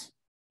client,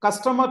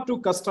 customer to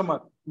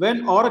customer.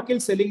 When Oracle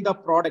selling the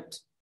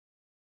product,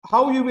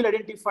 how you will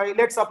identify?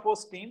 Let's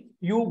suppose, team,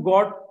 you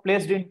got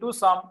placed into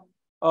some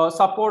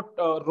support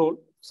role,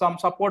 some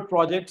support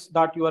projects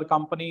that your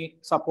company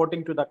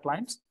supporting to the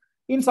clients.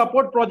 In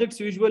support projects,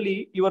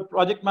 usually your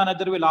project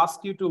manager will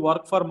ask you to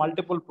work for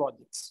multiple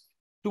projects,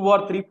 2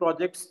 or 3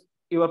 projects.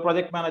 Your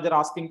project manager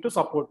asking to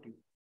support you.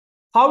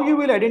 How you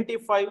will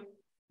identify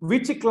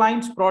which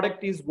client's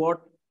product is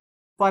what?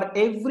 For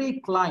every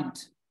client,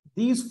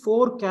 these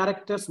 4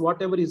 characters,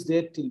 whatever is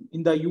their team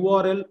in the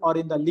URL or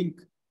in the link,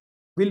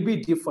 will be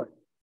different.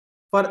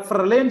 For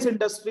Reliance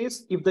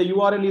Industries, if the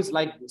URL is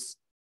like this,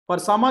 for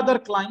some other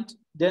client,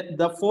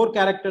 the 4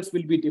 characters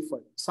will be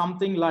different.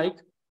 Something like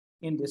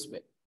in this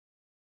way.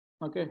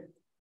 Okay,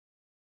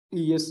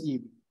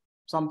 ESEB,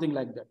 something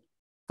like that.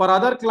 For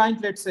other client,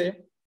 let's say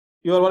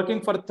you are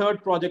working for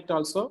 3rd project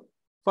also.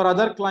 For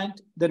other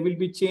client, there will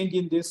be change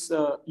in this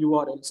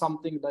URL,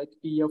 something like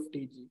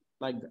EFTG,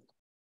 like that.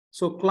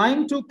 So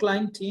client to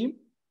client team,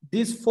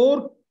 these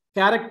 4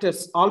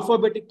 characters,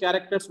 alphabetic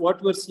characters,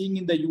 what you are seeing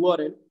in the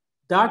URL,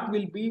 that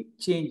will be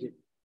changed.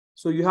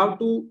 So you have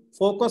to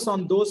focus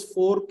on those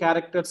 4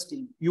 characters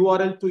team,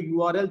 URL to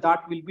URL,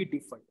 that will be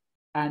defined.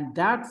 And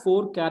that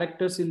 4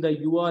 characters in the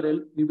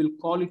URL, we will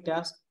call it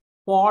as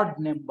pod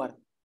number.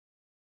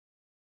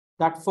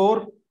 That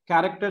 4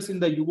 characters in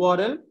the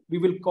URL, we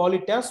will call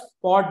it as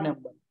pod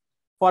number.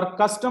 For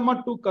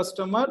customer to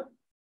customer,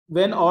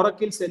 when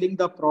Oracle selling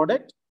the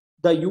product,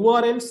 the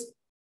URLs,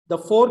 the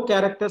 4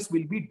 characters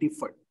will be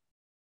different.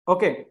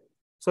 Okay.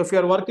 So if you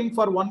are working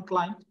for one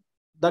client,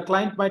 the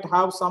client might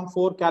have some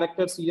 4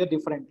 characters here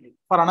differently.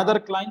 For another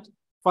client,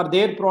 for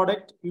their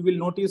product, you will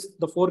notice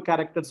the 4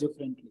 characters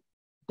differently.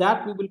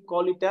 That we will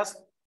call it as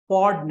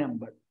pod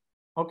number.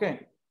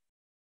 Okay.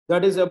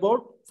 That is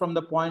about from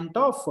the point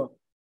of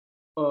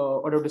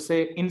what do you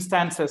say,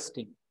 instances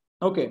team.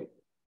 Okay.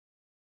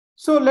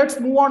 So let's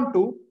move on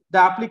to the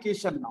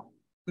application now.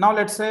 Now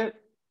let's say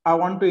I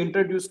want to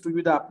introduce to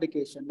you the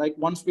application. Like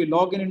once we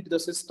log in into the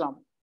system,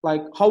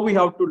 like how we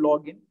have to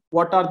log in,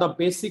 what are the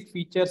basic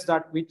features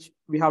that which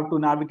we have to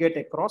navigate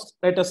across.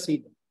 Let us see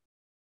them.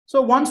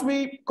 So once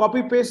we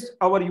copy paste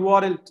our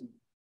URL team,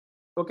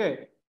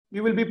 okay,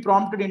 you will be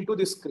prompted into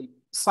this screen,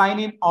 sign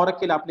in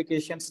Oracle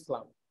Applications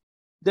Cloud.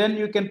 Then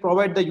you can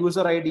provide the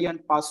user ID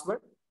and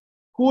password.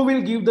 Who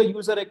will give the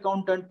user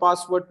account and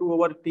password to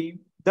our team?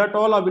 That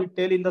all I will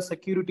tell in the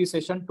security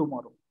session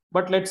tomorrow.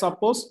 But let's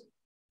suppose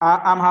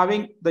I'm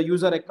having the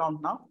user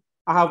account now.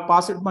 I have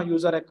passed my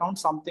user account,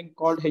 something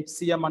called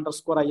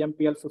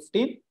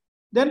HCM_IMPL15.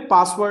 Then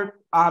password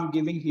I'm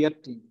giving here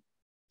team.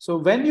 So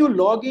when you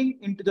logging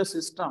into the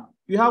system,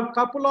 you have a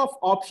couple of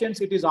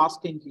options it is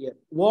asking here.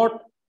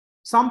 What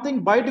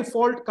something by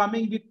default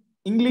coming with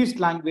English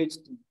language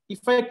team.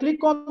 If I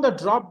click on the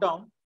drop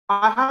down,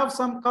 I have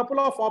some couple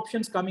of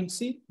options coming.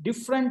 See,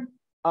 different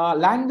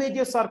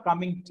languages are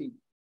coming to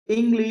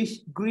English,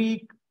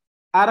 Greek,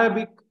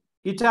 Arabic,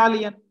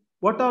 Italian.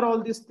 What are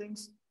all these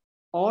things?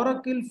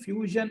 Oracle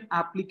Fusion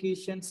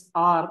applications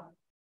are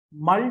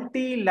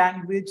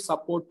multi-language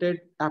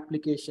supported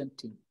application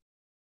team.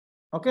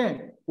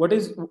 Okay, what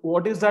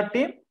is that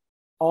team?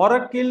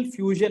 Oracle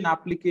Fusion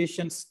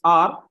applications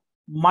are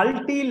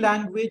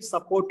multi-language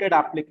supported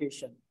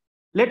application.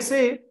 Let's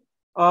say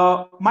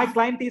my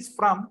client is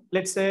from,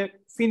 let's say,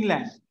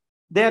 Finland.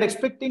 They are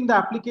expecting the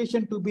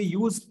application to be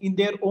used in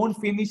their own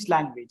Finnish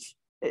language.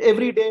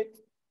 Every day,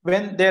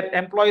 when their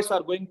employees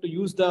are going to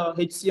use the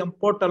HCM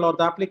portal or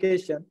the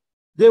application,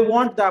 they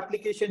want the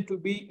application to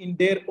be in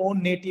their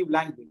own native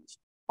language.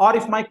 Or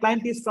if my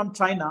client is from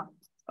China,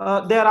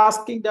 they are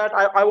asking that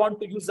I want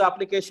to use the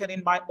application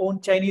in my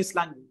own Chinese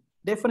language.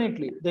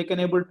 Definitely, they can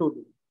able to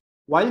do.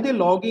 While they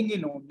logging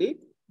in only,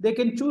 they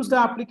can choose the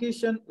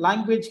application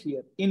language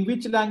here, in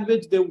which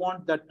language they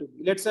want that to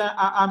be. Let's say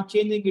I'm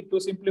changing it to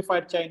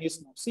simplified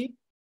Chinese now. See,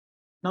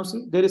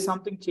 there is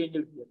something changed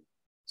here.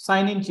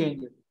 Sign in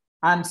changed.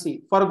 And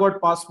see, forgot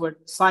password,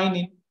 sign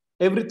in,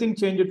 everything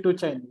changed to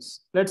Chinese.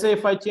 Let's say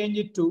if I change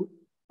it to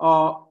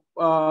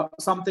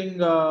something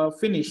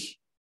Finnish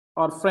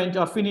or French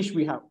or Finnish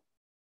we have.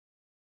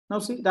 Now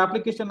see, the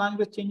application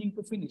language changing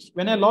to Finnish.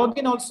 When I log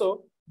in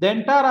also, the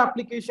entire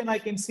application I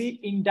can see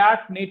in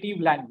that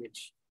native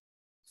language.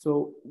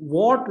 So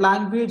what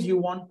language you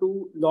want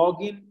to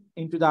log in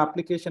into the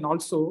application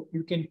also,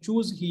 you can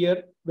choose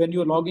here when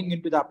you're logging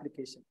into the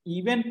application.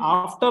 Even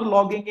after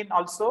logging in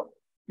also,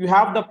 you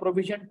have the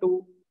provision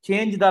to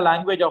change the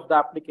language of the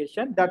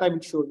application that I will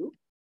show you.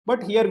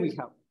 But here we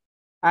have.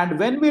 And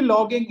when we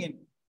logging in,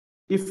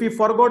 if we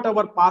forgot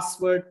our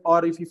password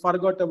or if you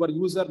forgot our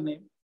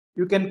username,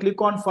 you can click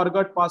on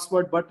forgot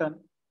password button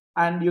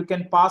and you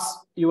can pass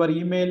your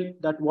email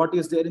that what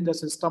is there in the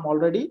system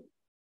already.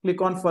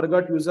 Click on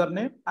forgot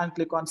username and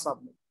click on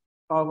submit.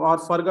 Or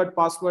forgot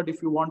password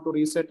if you want to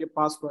reset your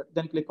password,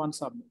 then click on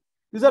submit.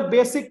 These are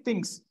basic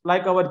things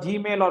like our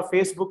Gmail or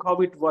Facebook, how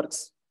it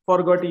works.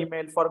 Forgot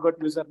email, forgot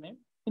username.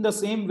 In the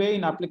same way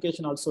in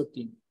application also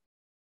team.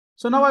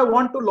 So now I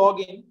want to log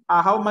in.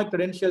 I have my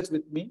credentials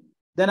with me.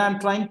 Then I'm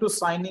trying to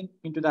sign in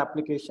into the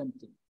application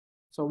team.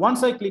 So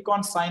once I click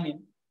on sign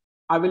in,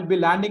 I will be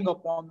landing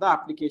upon the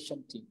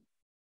application team.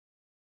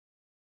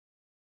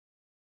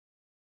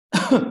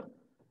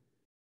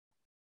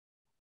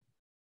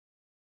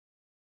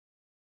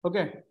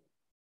 Okay,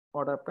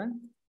 what happened?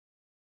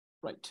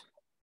 Right.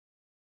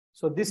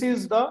 So this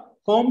is the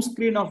home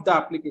screen of the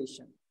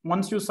application.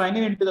 Once you sign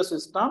in into the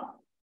system,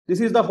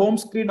 this is the home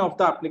screen of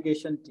the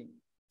application team.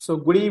 So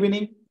good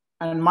evening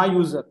and my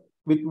user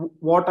with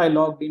what I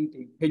logged in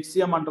team.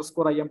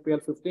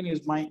 HCM_IMPL15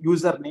 is my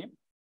username.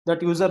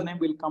 That username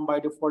will come by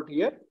default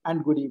here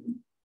and good evening.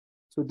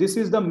 So this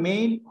is the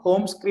main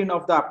home screen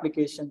of the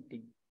application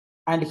team.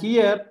 And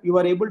here you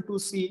are able to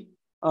see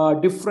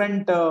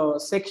different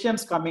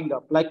sections coming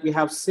up. Like we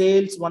have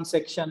sales, one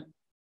section.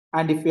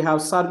 And if we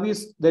have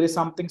service, there is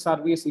something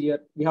service here.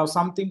 We have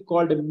something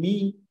called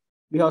me.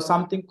 We have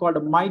something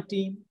called my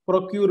team,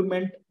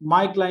 procurement,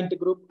 my client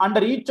group.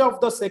 Under each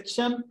of the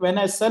section, when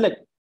I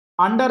select,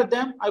 under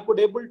them, I could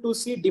able to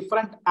see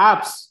different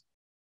apps.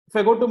 If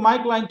I go to my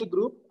client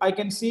group, I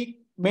can see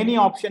many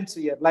options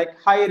here, like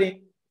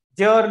hiring,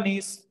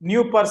 journeys,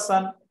 new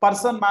person,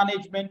 person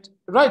management,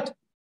 right?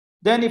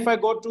 Then if I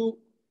go to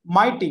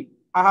my team,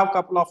 I have a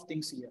couple of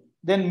things here.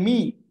 Then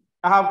me,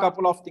 I have a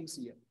couple of things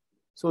here.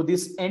 So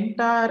this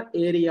entire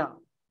area,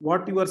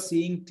 what you are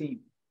seeing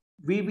team,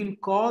 we will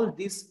call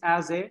this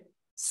as a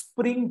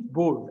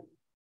springboard.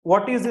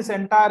 What is this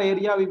entire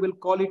area? We will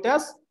call it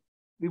as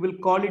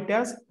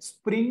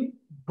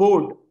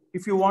springboard.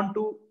 If you want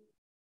to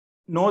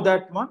know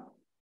that one,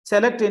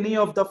 select any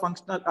of the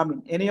functional,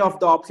 any of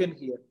the option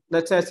here.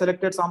 Let's say I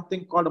selected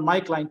something called my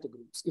client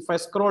groups. If I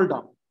scroll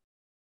down,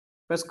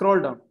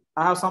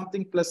 I have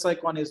something plus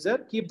icon is there.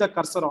 Keep the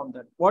cursor on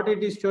that. What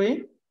it is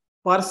showing?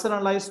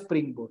 Personalized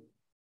springboard.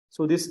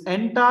 So this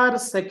entire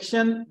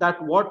section,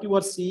 that what you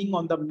are seeing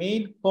on the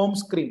main home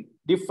screen,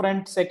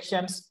 different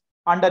sections,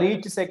 under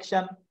each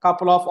section,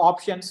 couple of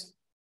options.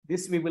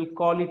 This we will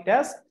call it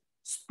as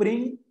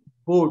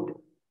springboard.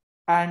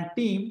 And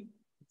team,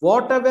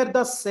 whatever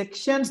the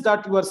sections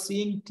that you are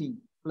seeing team,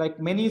 like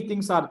many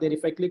things are there.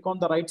 If I click on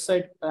the right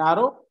side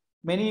arrow,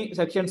 many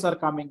sections are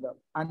coming up.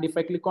 And if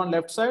I click on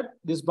left side,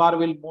 this bar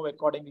will move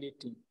accordingly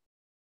team.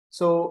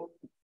 So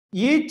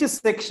each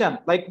section,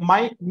 like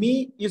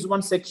me is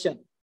one section,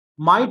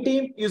 my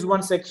team is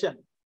one section,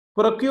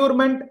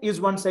 procurement is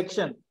one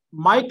section,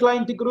 my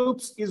client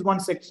groups is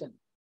one section.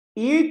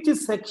 Each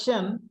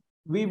section,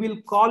 we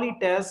will call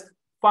it as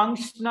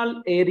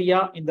functional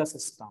area in the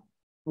system.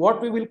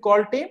 What we will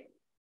call team?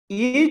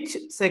 Each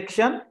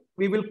section,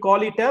 we will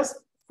call it as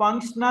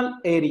functional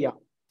area.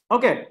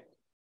 Okay.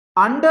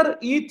 Under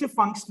each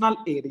functional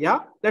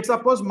area, let's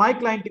suppose my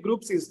client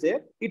groups is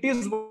there. It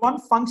is one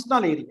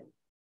functional area.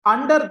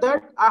 Under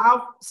that, I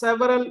have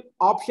several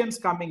options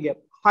coming here.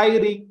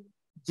 Hiring,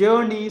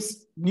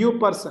 journeys, new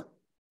person.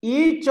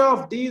 Each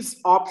of these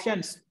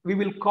options, we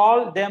will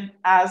call them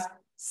as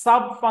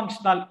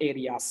sub-functional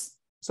areas.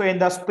 So in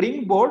the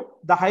springboard,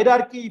 the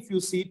hierarchy, if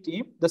you see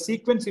team, the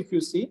sequence, if you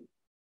see,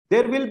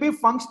 there will be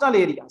functional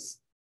areas.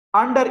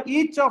 Under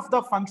each of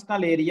the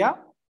functional area,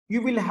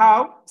 you will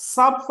have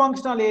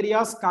sub-functional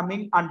areas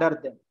coming under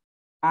them.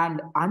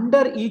 And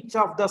under each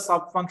of the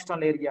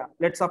sub-functional area,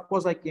 let's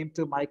suppose I came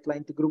to my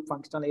client group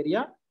functional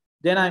area,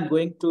 then I'm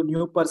going to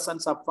new person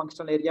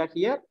sub-functional area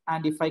here.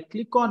 And if I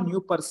click on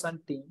new person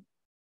team,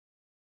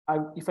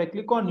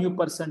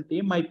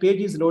 my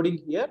page is loading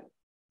here.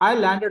 I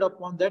landed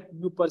upon that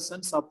new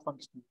person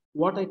sub-function.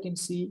 What I can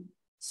see,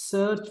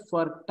 search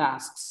for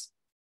tasks.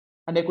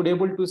 And I could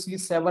able to see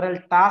several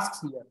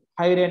tasks here.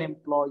 Hire an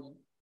employee,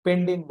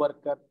 pending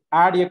worker,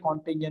 add a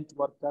contingent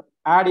worker,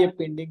 add a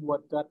pending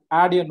worker,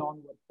 add a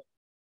non-worker.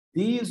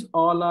 These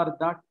all are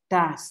the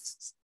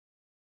tasks.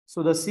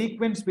 So the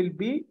sequence will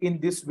be in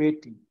this way.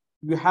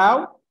 You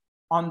have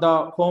on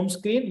the home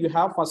screen, you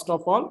have first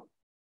of all,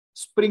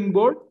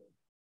 springboard.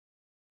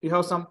 You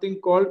have something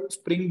called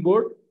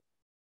springboard.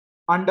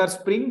 Under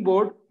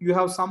springboard, you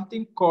have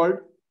something called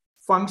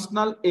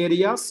functional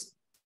areas.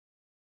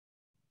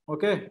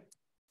 Okay,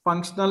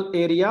 functional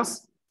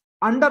areas.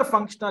 Under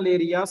functional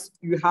areas,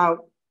 you have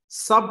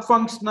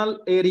sub-functional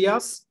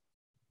areas.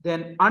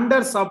 Then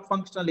under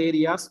sub-functional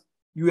areas,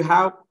 you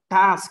have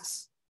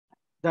tasks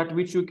that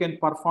which you can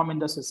perform in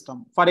the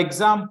system. For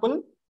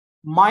example,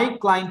 my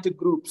client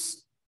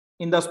groups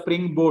in the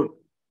springboard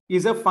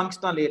is a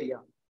functional area.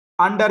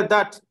 Under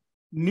that,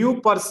 new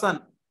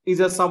person is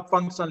a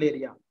sub-functional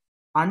area.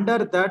 Under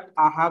that,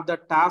 I have the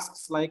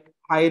tasks like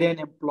hire an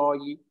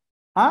employee,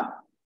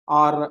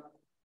 or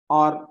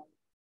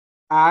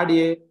add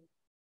a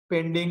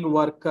pending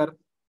worker.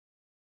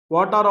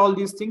 What are all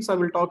these things? I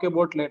will talk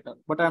about later,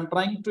 but I'm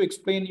trying to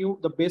explain you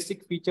the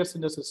basic features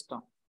in the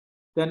system.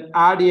 Then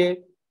add a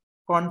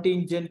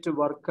contingent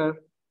worker,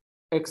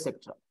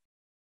 etc.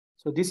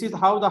 So this is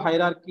how the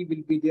hierarchy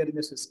will be there in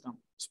the system.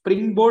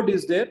 Springboard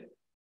is there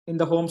in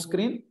the home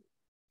screen.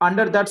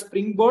 Under that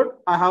springboard,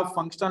 I have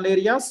functional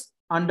areas.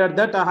 Under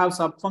that, I have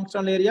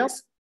sub-functional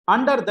areas.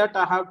 Under that,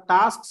 I have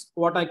tasks,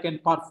 what I can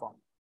perform.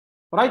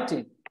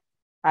 Right?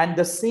 And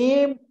the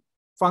same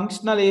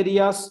functional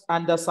areas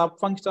and the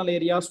sub-functional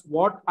areas,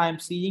 what I am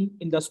seeing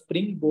in the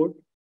springboard,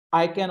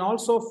 I can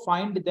also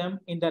find them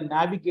in the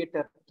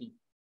navigator team.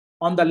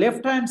 On the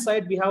left-hand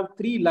side, we have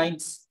 3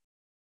 lines.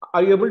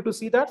 Are you able to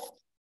see that?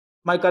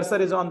 My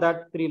cursor is on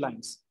that 3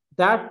 lines.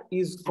 That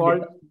is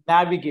called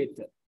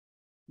navigator.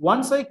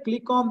 Once I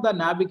click on the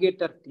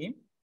navigator team,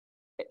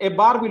 a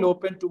bar will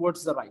open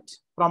towards the right,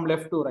 from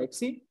left to right.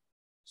 See?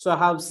 So I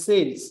have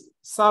sales,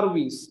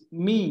 service,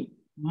 me,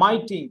 my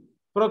team,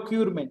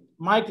 procurement,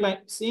 my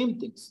client, same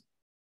things.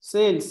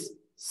 Sales,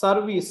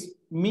 service,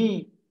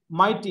 me,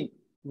 my team.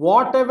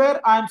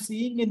 Whatever I'm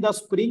seeing in the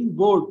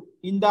springboard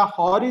in the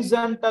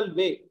horizontal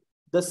way,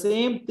 the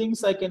same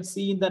things I can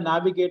see in the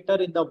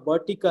navigator in the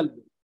vertical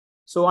way.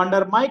 So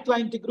under my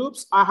client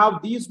groups, I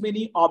have these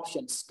many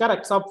options,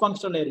 correct,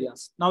 sub-functional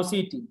areas. Now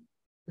see team.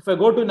 If I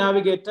go to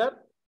navigator,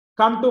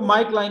 come to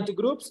my client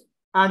groups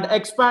and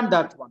expand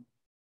that one.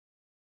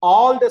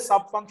 All the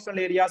sub-functional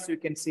areas you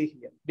can see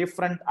here,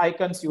 different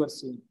icons you are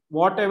seeing,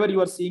 whatever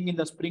you are seeing in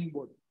the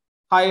Springboard,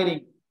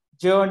 hiring,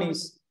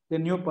 journeys, the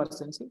new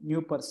person, see,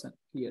 new person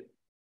here,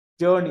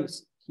 journeys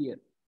here,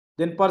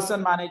 then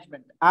person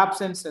management,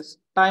 absences,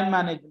 time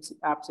management, see,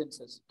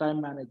 absences, time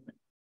management.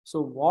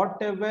 So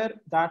whatever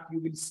that you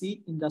will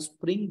see in the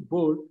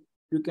Springboard,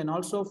 you can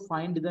also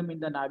find them in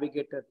the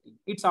navigator team.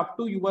 It's up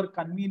to your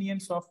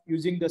convenience of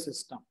using the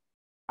system.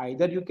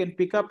 Either you can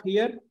pick up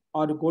here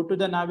or go to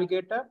the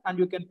navigator and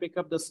you can pick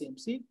up the same.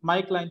 See,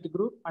 my client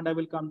group, and I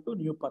will come to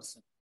new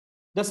person.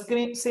 The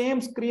screen, same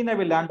screen I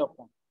will land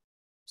upon.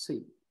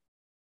 See,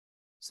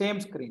 same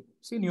screen.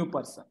 See, new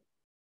person.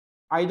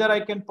 Either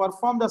I can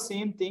perform the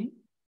same thing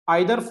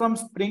either from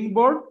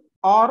Springboard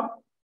or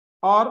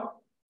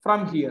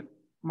from here.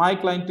 My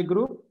client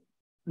group,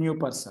 new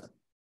person.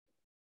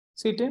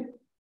 See it?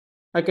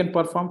 I can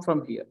perform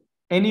from here.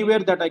 Anywhere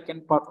that I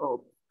can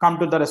come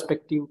to the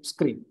respective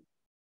screen.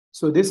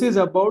 So this is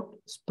about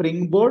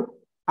Springboard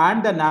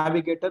and the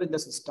navigator in the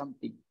system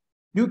team.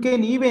 You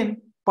can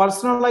even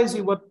personalize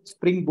your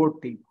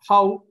Springboard team.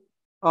 How?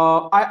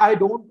 I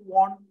don't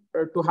want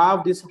to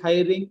have this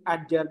hiring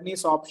and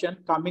journeys option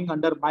coming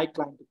under my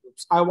client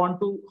groups. I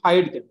want to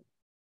hide them.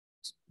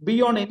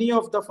 Be on any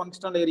of the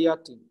functional area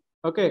team.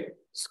 Okay,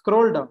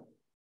 scroll down.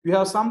 You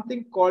have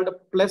something called a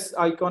plus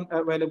icon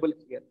available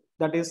here.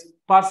 That is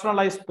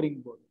personalized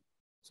Springboard.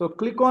 So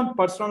click on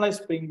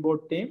personalized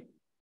Springboard team.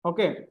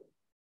 Okay.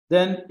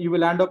 Then you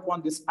will end up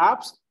on these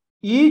apps.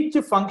 Each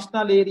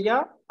functional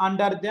area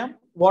under them,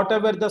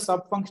 whatever the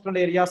sub-functional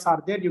areas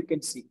are there, you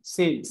can see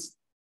sales,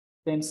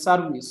 then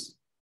service,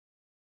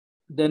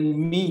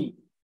 then me,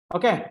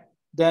 okay,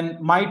 then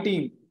my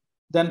team,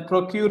 then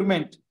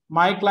procurement,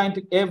 my client,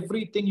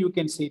 everything you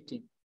can see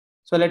team.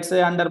 So let's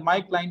say under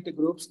my client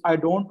groups, I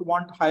don't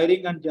want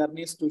hiring and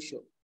journeys to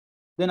show.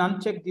 Then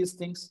uncheck these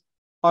things,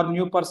 or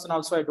new person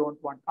also I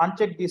don't want.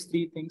 Uncheck these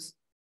three things.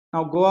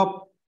 Now go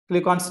up,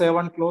 click on save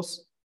and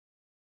close.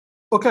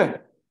 Okay,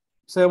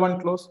 save and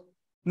close.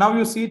 Now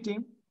you see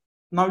team.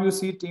 Now you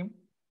see team.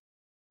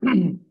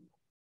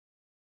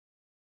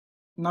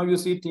 Now you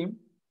see team.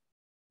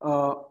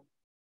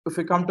 If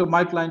you come to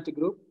my client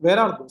group, where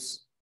are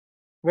those?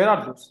 Where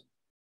are those?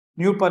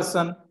 New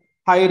person,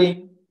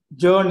 hiring,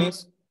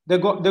 journeys. They're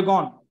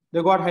gone.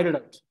 They got hidden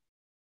out.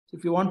 So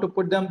if you want to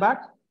put them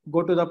back,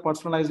 go to the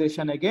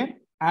personalization again,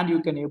 and you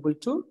can able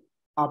to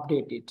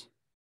update it.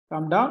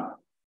 Come down.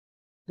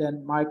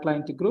 Then my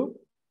client group.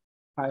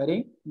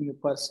 Hiring, new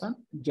person,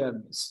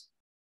 journeys.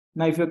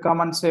 Now, if you come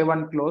and save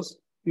and close,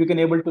 you can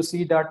able to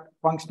see that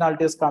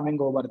functionality is coming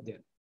over there.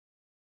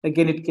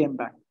 Again, it came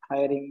back.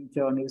 Hiring,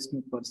 journeys,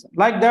 new person.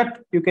 Like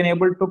that, you can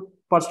able to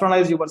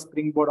personalize your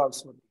Springboard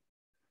also.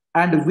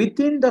 And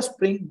within the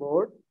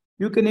Springboard,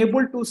 you can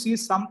able to see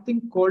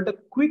something called a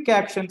quick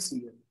actions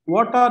here.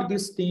 What are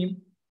these team?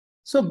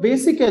 So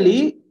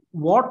basically,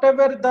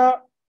 whatever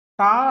the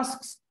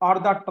tasks or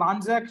the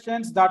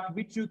transactions that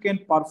which you can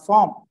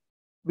perform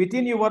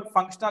within your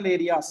functional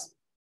areas,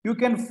 you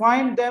can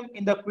find them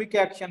in the quick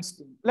actions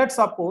team. Let's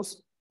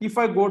suppose if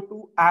I go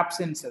to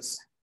absences,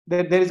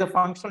 there is a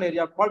functional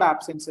area called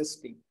absences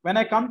team. When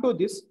I come to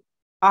this,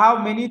 I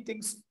have many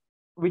things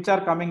which are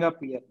coming up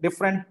here,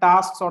 different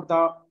tasks or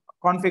the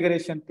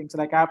configuration things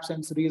like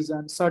absence,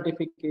 reason,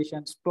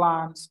 certifications,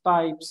 plans,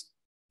 types,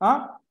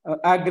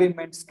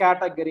 agreements,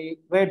 category,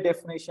 rate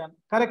definition,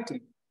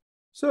 correctly.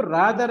 So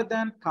rather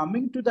than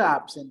coming to the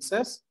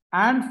absences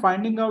and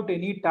finding out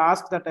any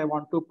task that I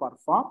want to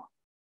perform,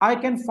 I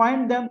can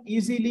find them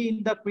easily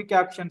in the quick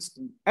actions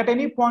team. At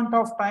any point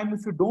of time,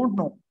 if you don't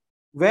know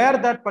where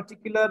that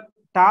particular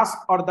task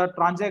or the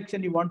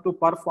transaction you want to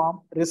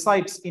perform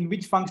resides in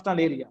which functional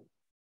area,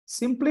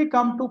 simply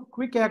come to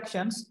quick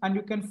actions and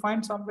you can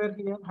find somewhere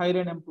here, hire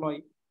an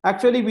employee.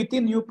 Actually,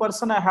 within new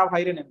person, I have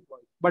hire an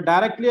employee, but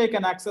directly I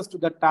can access to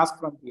the task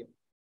from here.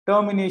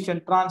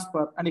 Termination,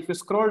 transfer, and if you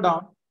scroll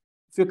down,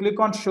 if you click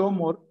on show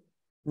more,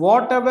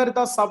 whatever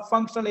the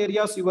sub-functional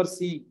areas you are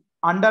seeing,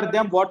 under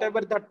them,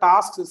 whatever the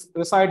tasks is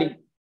residing,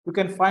 you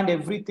can find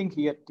everything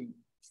here.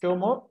 Show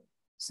more.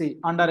 See,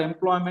 under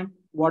employment,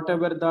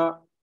 whatever the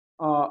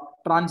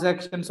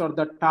transactions or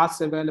the tasks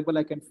available,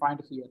 I can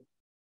find here.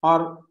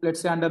 Or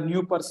let's say under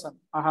new person,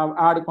 I have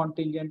add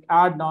contingent,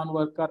 add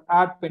non-worker,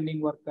 add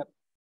pending worker.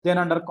 Then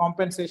under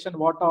compensation,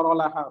 what are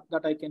all I have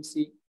that I can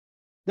see.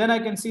 Then I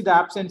can see the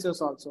absences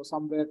also,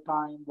 somewhere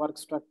time, work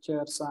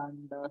structures,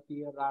 and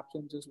here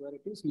absences where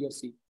it is, here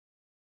see.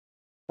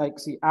 Like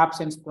see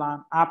absence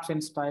plan,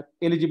 absence type,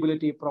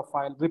 eligibility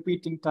profile,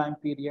 repeating time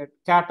period,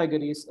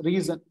 categories,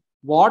 reason,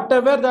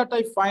 whatever that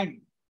I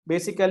find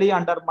basically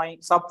under my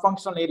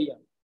sub-functional area.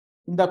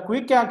 In the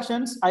quick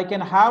actions, I can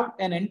have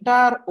an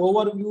entire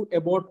overview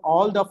about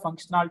all the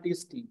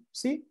functionalities team.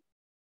 See,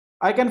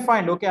 I can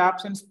find, okay,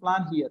 absence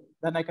plan here.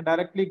 Then I can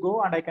directly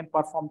go and I can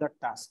perform that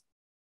task.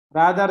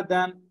 Rather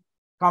than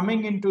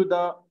coming into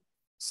the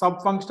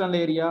sub-functional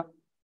area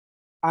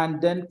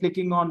and then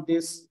clicking on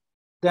this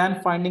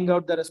then finding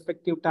out the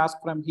respective task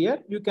from here.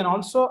 You can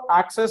also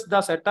access the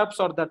setups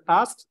or the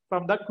tasks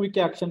from the quick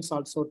actions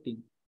also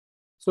team.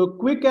 So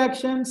quick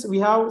actions, we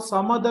have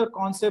some other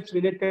concepts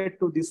related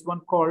to this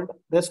one called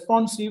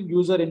responsive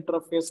user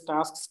interface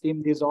tasks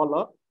team. These all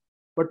are.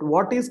 But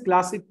what is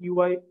classic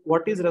UI?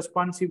 What is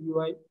responsive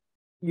UI?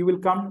 You will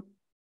come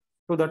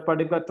to that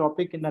particular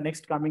topic in the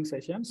next coming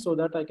session so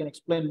that I can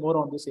explain more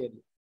on this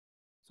area.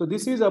 So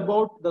this is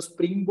about the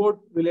Springboard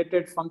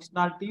related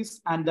functionalities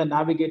and the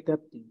navigator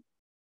team.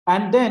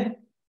 And then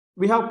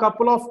we have a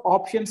couple of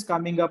options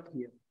coming up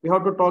here. We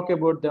have to talk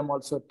about them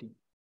also team.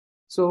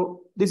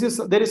 So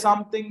there is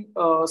something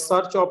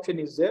search option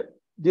is there.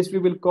 This we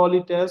will call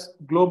it as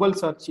global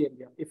search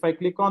area. If I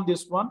click on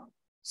this one,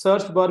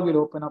 search bar will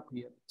open up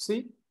here.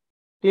 See,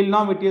 till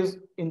now it is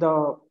in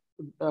the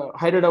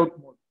hided out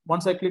mode.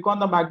 Once I click on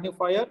the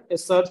magnifier, a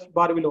search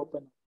bar will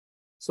open up.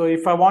 So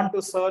if I want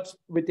to search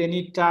with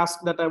any task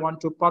that I want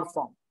to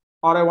perform,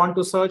 or I want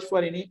to search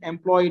for any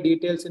employee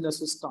details in the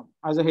system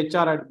as a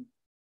HR admin,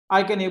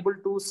 I can able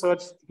to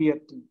search here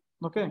team.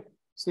 Okay.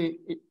 See,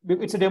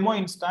 it's a demo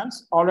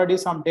instance. Already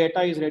some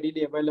data is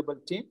readily available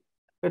team.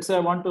 Let's say I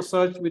want to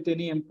search with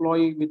any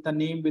employee with the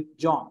name with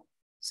John.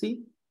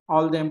 See,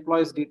 all the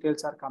employees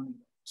details are coming.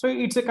 So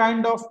it's a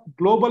kind of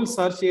global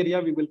search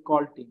area we will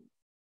call team.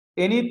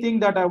 Anything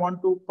that I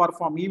want to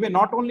perform, even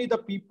not only the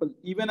people,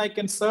 even I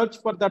can search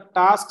for the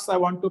tasks I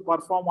want to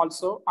perform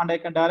also, and I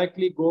can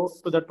directly go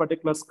to that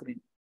particular screen.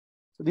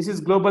 So this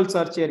is global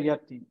search area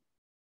team.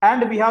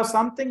 And we have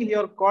something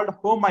here called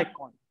home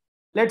icon.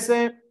 Let's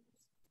say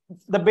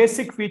the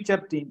basic feature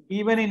team,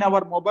 even in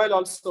our mobile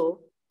also,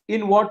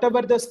 in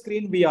whatever the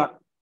screen we are,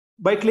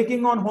 by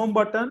clicking on home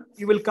button,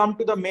 you will come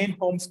to the main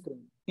home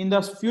screen. In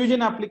the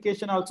Fusion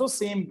application also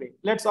same way.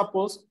 Let's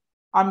suppose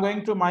I'm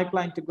going to my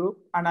client group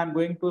and I'm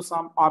going to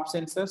some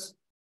absences,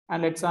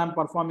 and let's say I'm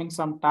performing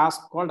some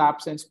task called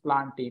absence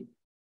plan team.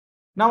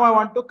 Now I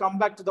want to come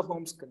back to the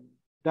home screen.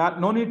 There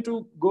no need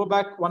to go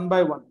back one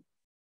by one.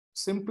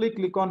 Simply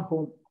click on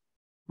home.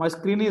 My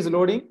screen is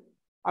loading.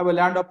 I will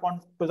land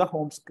upon to the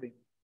home screen.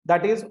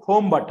 That is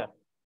home button.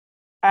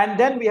 And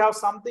then we have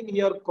something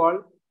here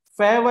called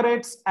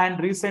favorites and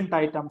recent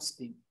items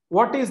team.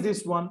 What is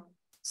this one?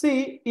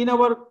 See, in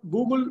our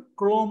Google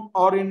Chrome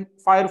or in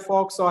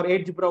Firefox or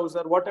Edge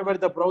browser, whatever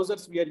the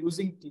browsers we are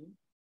using team,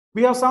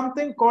 we have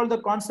something called the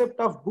concept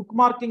of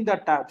bookmarking the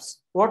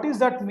tabs. What is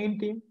that mean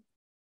team?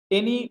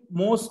 Any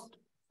most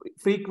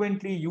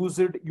frequently used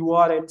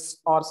URLs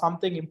or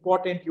something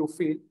important you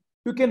feel,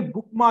 you can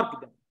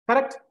bookmark them,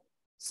 correct?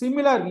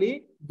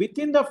 Similarly,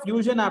 within the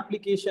Fusion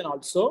application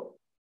also,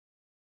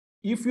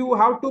 if you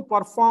have to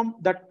perform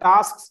the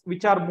tasks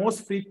which are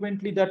most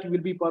frequently that you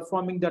will be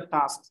performing the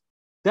tasks,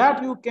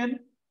 that you can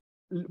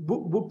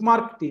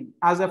bookmark team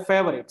as a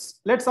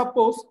favorites. Let's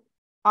suppose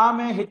I'm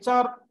a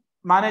HR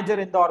manager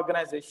in the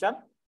organization.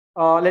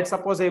 Let's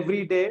suppose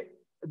every day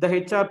the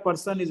HR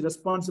person is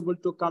responsible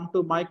to come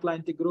to my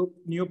client group,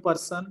 new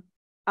person,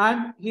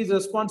 and he's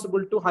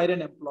responsible to hire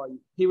an employee.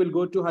 He will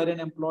go to hire an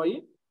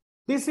employee.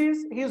 This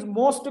is his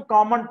most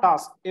common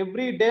task.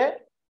 Every day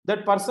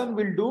that person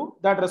will do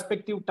that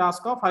respective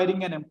task of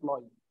hiring an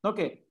employee.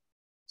 Okay.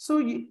 So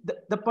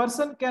the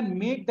person can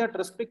make that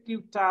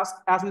respective task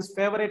as his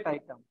favorite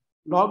item.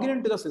 Log in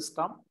into the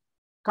system,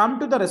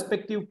 come to the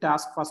respective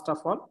task first of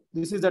all.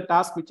 This is the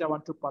task which I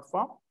want to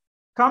perform.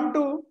 Come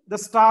to the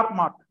star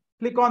mark.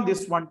 Click on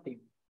this one team.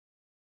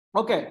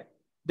 Okay.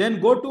 Then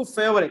go to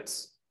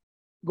favorites.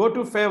 Go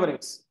to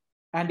favorites.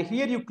 And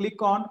here you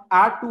click on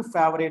add to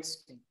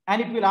favorites team.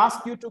 And it will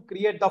ask you to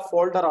create the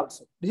folder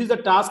also. This is the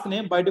task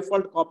name by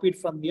default copied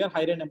from here,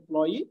 hire an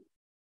employee.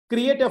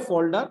 Create a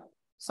folder,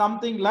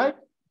 something like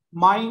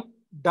my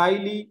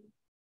daily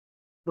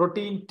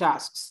routine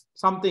tasks,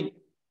 something.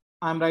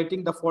 I'm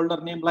writing the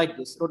folder name like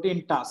this,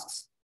 routine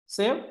tasks.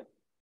 Save.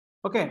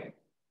 Okay.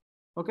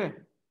 Okay.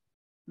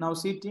 Now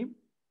see team,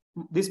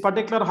 this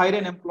particular hire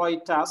an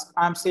employee task,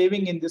 I'm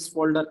saving in this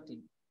folder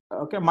team.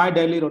 Okay. My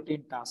daily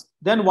routine task.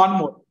 Then one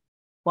more.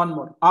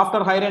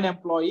 After hire an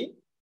employee,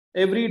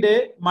 every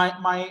day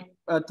my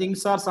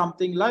things are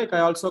something like I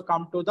also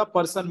come to the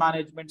person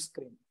management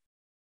screen.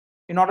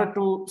 In order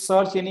to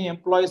search any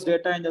employees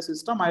data in the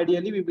system,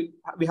 ideally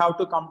we have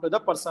to come to the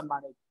person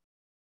management.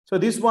 So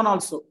this one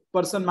also,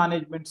 person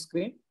management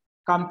screen,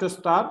 come to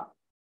star,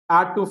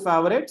 add to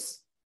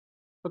favorites.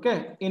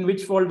 Okay, in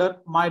which folder?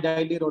 My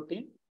daily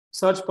routine,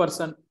 search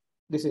person.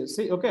 This is,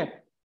 see, okay.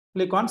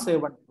 Click on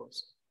save and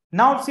close.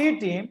 Now see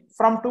team,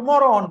 from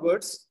tomorrow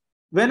onwards,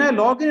 when I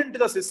log into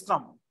the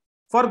system,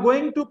 for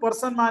going to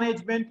person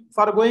management,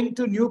 for going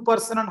to new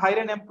person and hire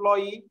an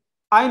employee,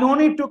 I no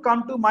need to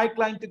come to my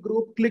client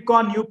group, click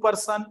on new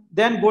person,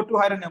 then go to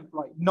hire an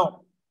employee.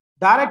 No,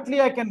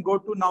 directly I can go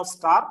to now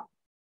star.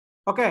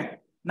 Okay,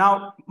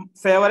 now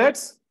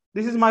favorites,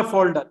 this is my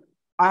folder.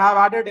 I have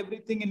added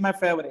everything in my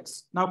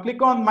favorites. Now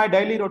click on my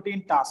daily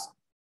routine task.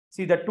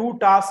 See, the 2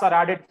 tasks are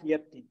added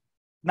here.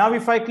 Now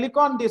if I click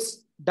on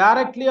this,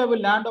 directly I will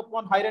land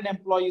upon hire an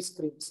employee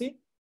screen. See,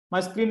 my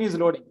screen is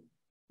loading.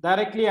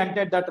 Directly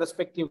entered that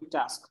respective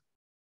task.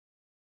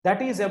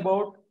 That is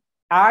about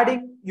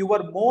adding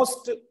your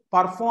most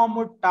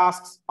performed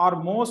tasks or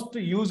most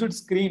used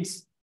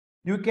screens.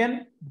 You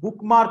can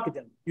bookmark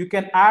them. You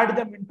can add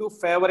them into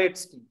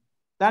favorites team.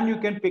 Then you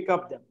can pick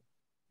up them.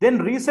 Then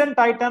recent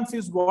items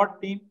is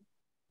what team?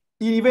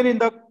 Even in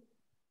the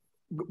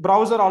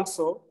browser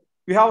also,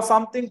 we have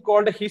something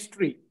called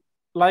history.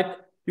 Like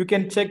you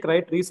can check,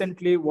 right,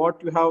 recently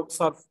what you have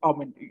surfed, I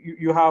mean,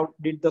 you have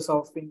did the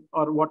surfing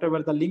or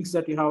whatever the links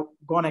that you have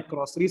gone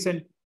across.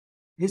 Recent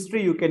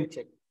history you can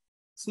check.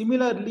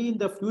 Similarly, in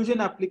the Fusion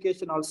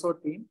application also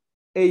team,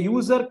 a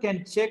user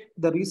can check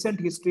the recent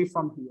history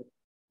from here.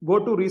 Go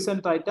to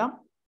recent item,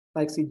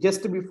 like see,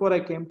 just before I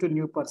came to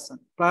new person.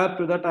 Prior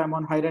to that, I'm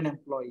on hire an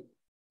employee.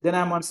 Then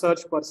I'm on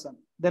search person.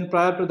 Then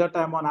prior to that,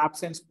 I'm on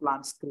absence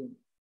plan screen.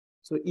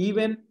 So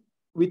even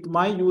with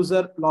my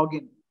user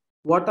login,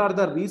 what are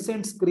the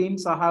recent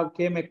screens I have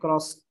came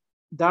across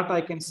that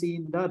I can see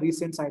in the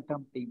recent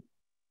item team.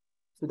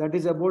 So that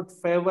is about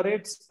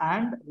favorites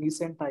and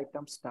recent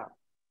items tab.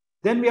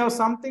 Then we have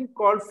something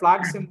called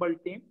flag symbol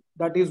team,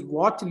 that is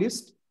watch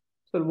list.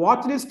 So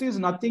watch list is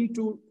nothing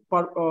to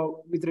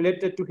with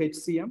related to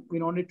HCM. We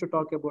don't need to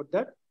talk about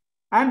that.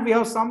 And we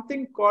have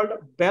something called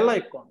bell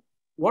icon.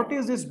 What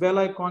is this bell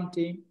icon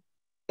team?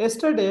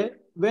 Yesterday,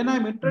 when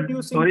I'm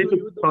introducing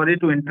sorry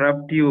to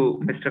interrupt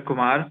you, Mr.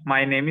 Kumar.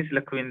 My name is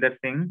Lakhvinder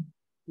Singh.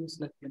 Yes,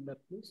 Lakhvinder,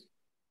 please.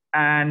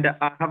 And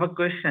I have a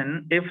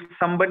question. If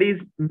somebody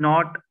is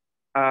not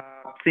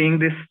seeing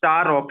this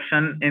star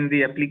option in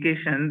the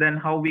application, then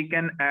how we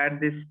can add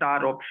this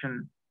star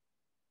option?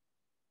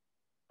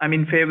 I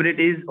mean, favorite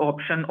is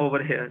option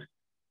over here.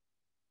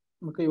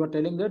 Okay, you are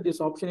telling that this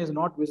option is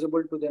not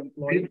visible to the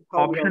employee. This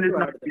option is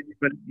not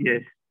visible.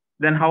 Yes.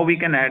 Then how we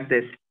can add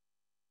this?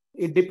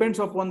 It depends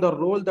upon the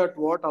role that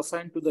what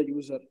assigned to the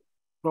user.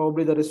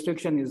 Probably the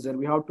restriction is there.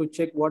 We have to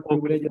check what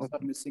privileges are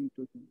missing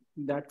to him.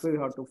 That way we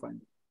have to find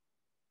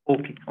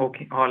it.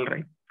 Okay. All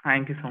right.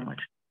 Thank you so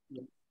much.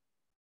 Yeah.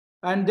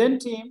 And then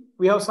team,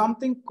 we have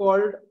something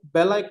called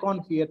bell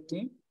icon here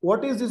team.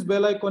 What is this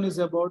bell icon is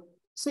about?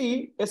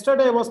 See,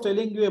 yesterday I was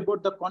telling you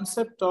about the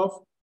concept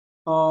of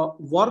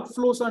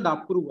workflows and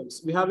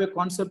approvals. We have a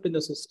concept in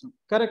the system,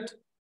 correct?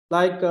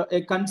 Like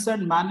a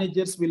concerned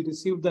managers will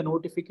receive the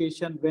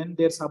notification when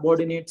their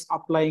subordinates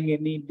applying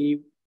any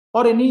leave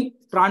or any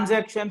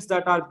transactions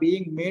that are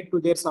being made to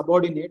their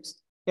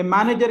subordinates. A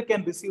manager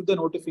can receive the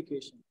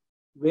notification.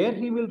 Where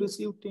he will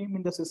receive team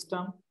in the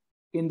system?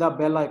 In the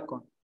bell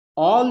icon.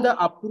 All the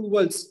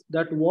approvals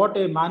that what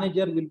a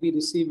manager will be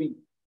receiving,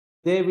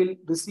 they will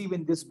receive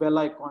in this bell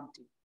icon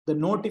team. The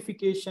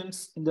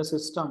notifications in the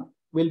system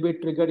will be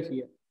triggered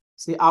here.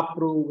 Say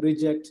approve,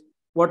 reject,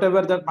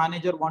 whatever the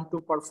manager want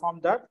to perform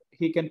that,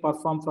 he can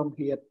perform from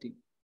here team.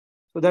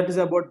 So that is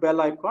about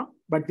bell icon.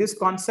 But this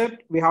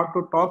concept, we have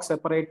to talk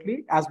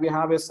separately as we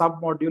have a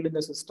sub module in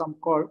the system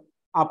called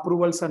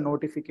approvals and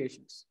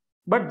notifications.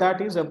 But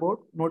that is about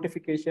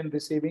notification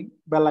receiving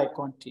bell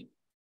icon team.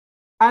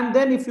 And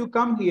then if you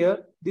come here,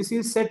 this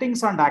is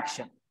settings and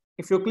action.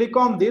 If you click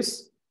on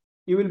this,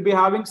 you will be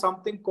having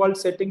something called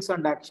settings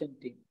and action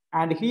team.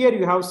 And here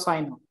you have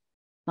sign out.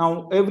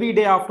 Now, every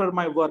day after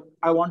my work,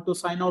 I want to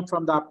sign out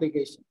from the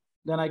application.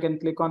 Then I can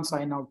click on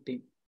sign out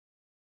team.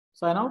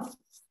 Sign out.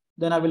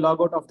 Then I will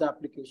log out of the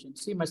application.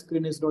 See, my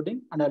screen is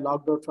loading and I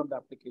logged out from the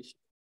application.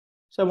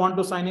 So I want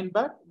to sign in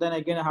back. Then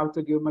again, I have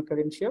to give my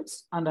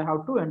credentials and I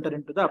have to enter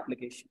into the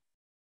application.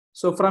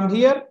 So from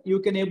here,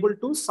 you can able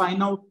to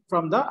sign out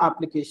from the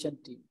application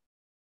team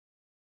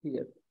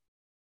here.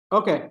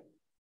 Okay.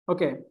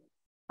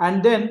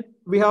 And then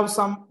we have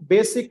some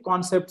basic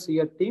concepts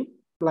here team,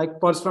 like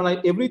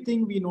personalize.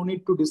 Everything we no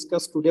need to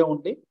discuss today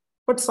only,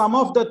 but some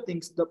of the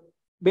things, the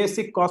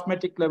basic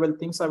cosmetic level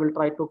things I will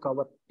try to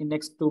cover in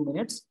next 2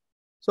 minutes.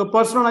 So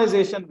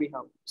personalization, we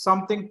have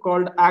something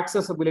called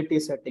accessibility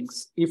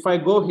settings. If I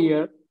go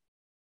here,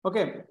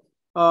 okay,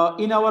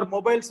 in our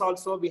mobiles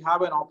also, we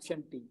have an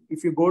option team.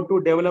 If you go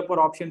to developer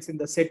options in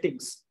the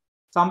settings,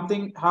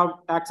 something have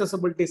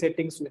accessibility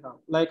settings we have,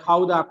 like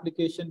how the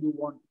application you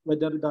want,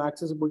 whether the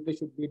accessibility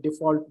should be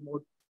default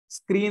mode,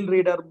 screen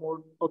reader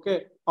mode,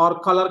 okay, or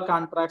color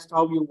contrast,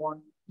 how you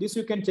want. This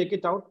you can check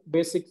it out,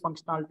 basic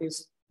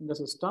functionalities in the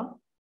system.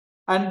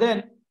 And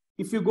then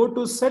if you go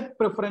to set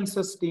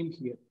preferences team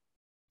here,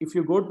 if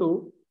you go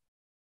to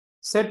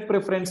set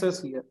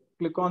preferences here,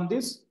 click on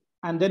this.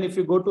 And then if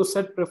you go to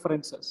set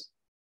preferences,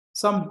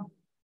 some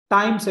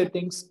time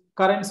settings,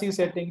 currency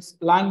settings,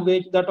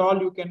 language, that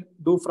all you can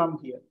do from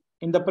here.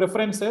 In the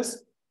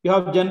preferences, you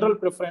have general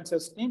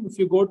preferences team. If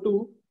you go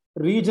to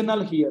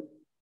regional here,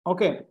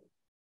 okay,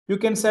 you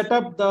can set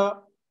up the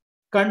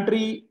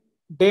country,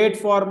 date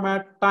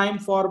format, time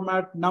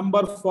format,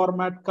 number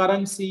format,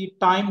 currency,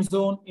 time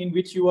zone in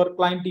which your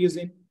client is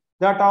in.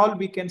 That all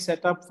we can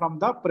set up from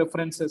the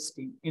preferences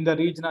team in the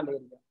regional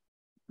area.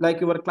 Like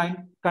your client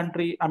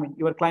country, I mean,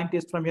 your client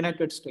is from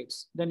United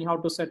States, then you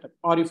have to set up.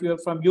 Or if you are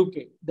from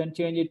UK, then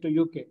change it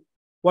to UK.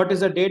 What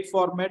is the date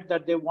format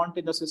that they want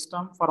in the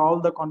system for all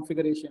the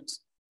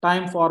configurations?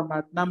 Time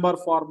format, number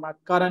format,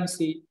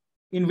 currency,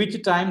 in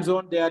which time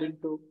zone they are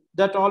into.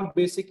 that all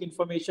basic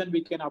information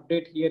we can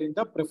update here in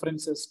the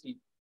preferences team.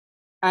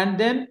 And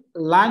then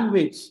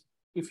language.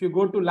 If you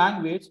go to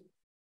language,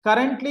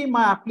 currently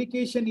my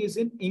application is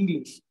in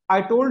English.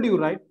 I told you,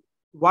 right?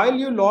 While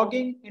you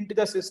logging into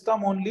the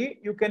system only,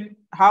 you can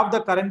have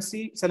the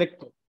currency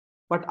selected.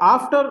 But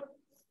after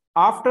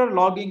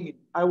logging in,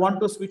 I want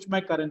to switch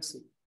my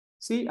currency.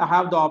 See, I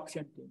have the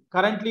option team.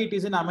 Currently, it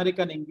is in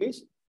American English.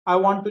 I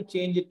want to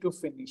change it to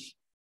Finnish.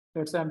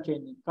 Let's say I'm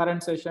changing.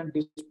 Current session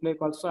display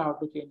also, I have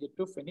to change it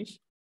to Finnish.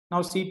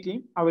 Now see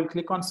team, I will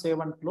click on save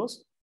and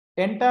close.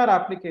 Entire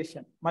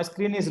application, my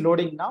screen is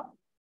loading now.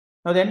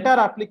 Now the entire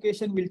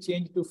application will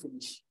change to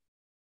Finnish.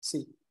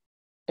 See,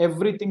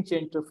 everything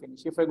changed to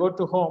Finnish. If I go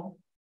to home,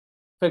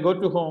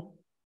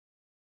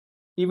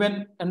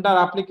 even entire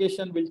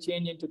application will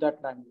change into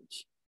that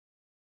language.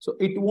 So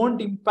it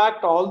won't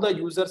impact all the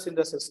users in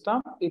the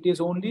system. It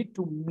is only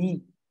to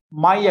me,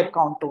 my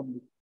account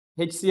only,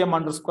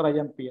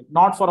 HCM_IMPL,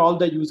 not for all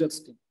the users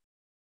team.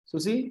 So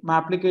see, my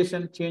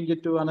application changed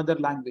it to another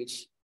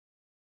language.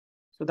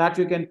 So that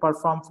you can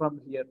perform from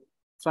here.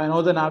 So I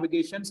know the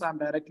navigation, so I'm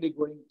directly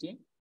going team.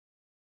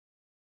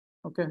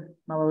 Okay,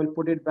 now I will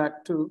put it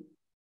back to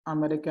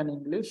American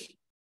English.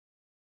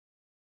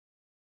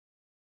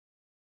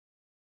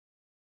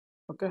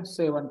 Okay,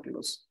 save and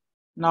close.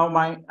 Now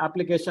my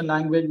application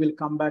language will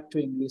come back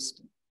to English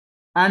team.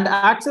 And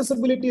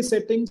accessibility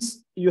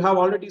settings, you have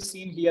already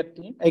seen here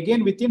team.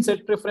 Again, within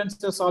set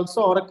preferences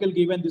also, Oracle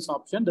given this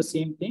option, the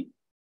same thing.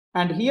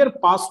 And here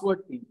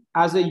password team.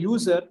 As a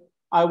user,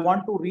 I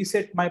want to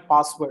reset my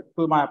password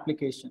to my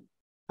application.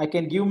 I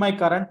can give my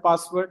current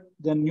password,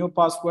 then new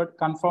password,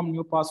 confirm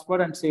new password,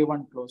 and save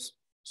and close.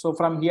 So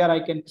from here, I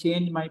can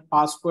change my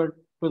password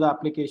to the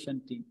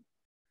application team.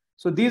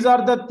 So these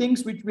are the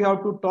things which we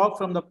have to talk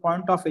from the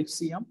point of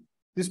HCM.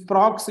 This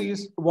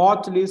proxies,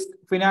 watch list,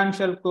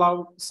 financial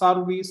cloud,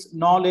 service,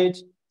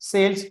 knowledge,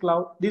 sales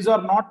cloud. These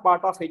are not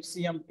part of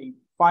HCM team.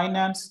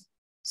 Finance,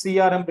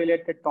 CRM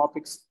related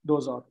topics,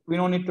 those are. We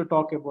don't need to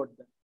talk about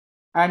them.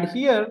 And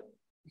here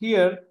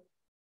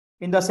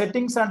in the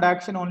settings and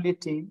action only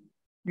team,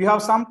 we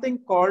have something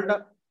called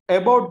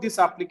about this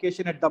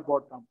application at the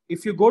bottom.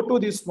 If you go to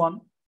this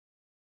one,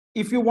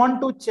 if you want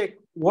to check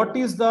what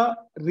is the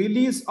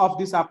release of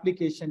this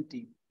application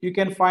team, you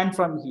can find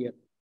from here.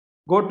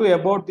 Go to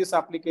about this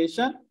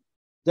application,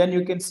 then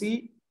you can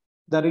see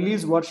the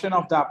release version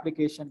of the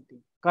application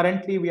team.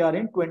 Currently, we are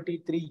in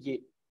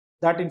 23A.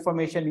 That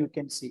information you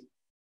can see.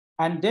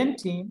 And then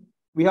team,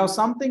 we have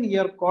something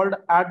here called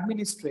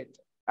administration.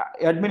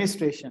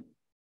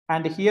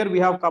 And here we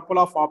have a couple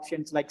of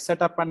options like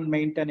setup and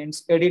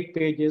maintenance, edit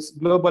pages,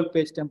 global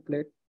page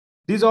template.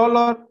 These all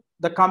are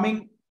the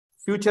coming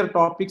future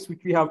topics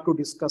which we have to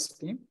discuss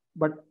team.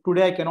 But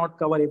today I cannot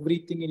cover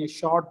everything in a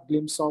short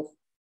glimpse of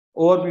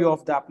overview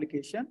of the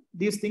application.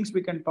 These things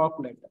we can talk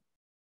later.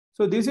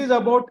 So this is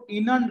about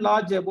in and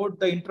large about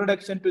the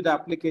introduction to the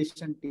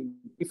application team.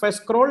 If I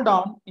scroll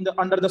down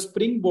under the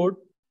springboard,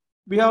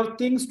 we have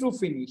things to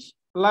finish,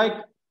 like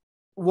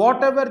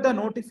whatever the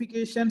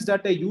notifications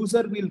that a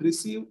user will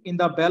receive in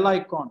the bell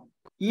icon,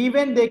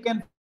 even they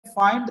can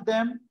find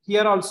them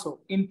here also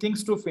in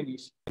things to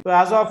finish. So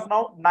as of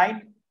now,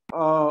 9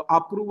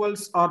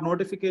 approvals or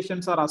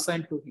notifications are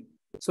assigned to him.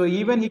 So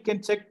even he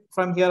can check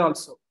from here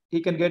also. He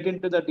can get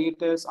into the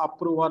details,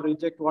 approve or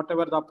reject,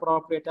 whatever the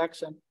appropriate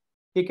action.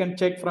 He can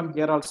check from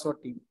here also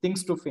team,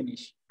 things to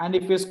finish. And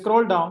if we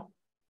scroll down,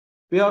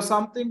 we have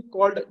something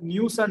called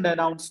news and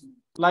announcement.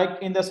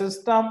 Like in the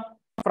system,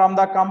 from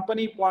the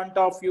company point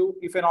of view,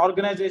 if an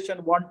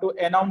organization want to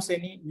announce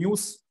any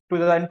news to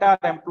the entire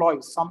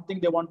employees,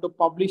 something they want to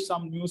publish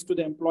some news to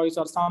the employees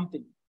or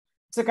something.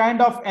 It's a kind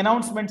of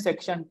announcement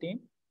section team.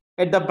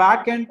 At the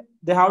back end,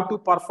 they have to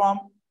perform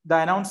the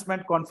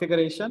announcement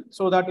configuration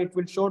so that it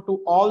will show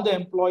to all the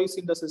employees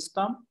in the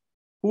system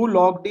who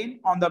logged in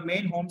on the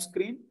main home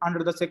screen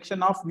under the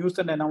section of news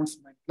and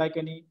announcement, like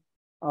any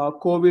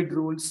COVID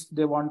rules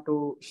they want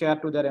to share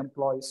to their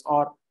employees,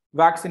 or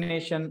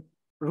vaccination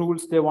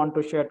rules they want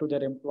to share to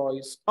their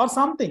employees, or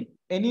something,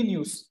 any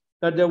news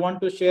that they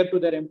want to share to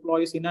their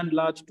employees in and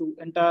large to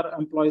entire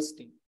employees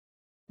team.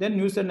 Then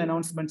news and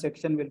announcement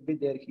section will be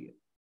there here.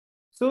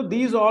 So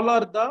these all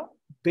are the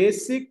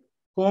basic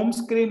home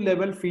screen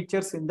level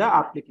features in the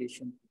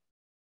application.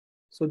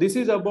 So this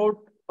is about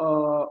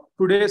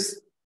today's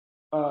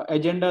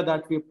agenda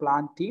that we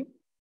plan team.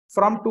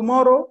 From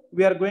tomorrow,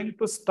 we are going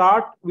to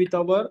start with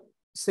our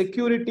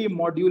security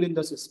module in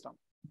the system,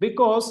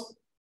 because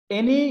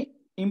any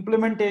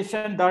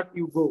implementation that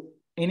you go,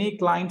 any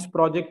client's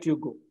project you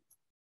go,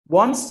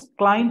 once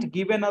client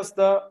given us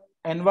the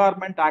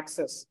environment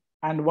access,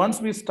 and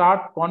once we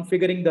start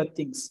configuring the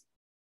things,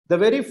 the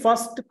very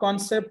first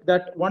concept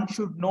that one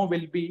should know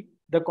will be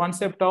the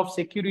concept of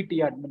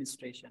security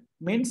administration,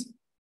 means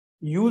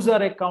user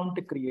account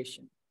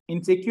creation.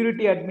 In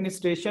security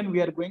administration,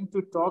 we are going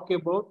to talk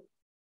about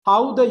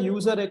how the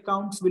user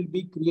accounts will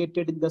be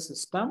created in the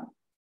system,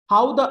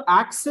 how the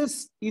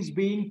access is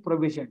being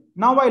provisioned.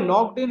 Now I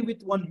logged in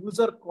with one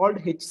user called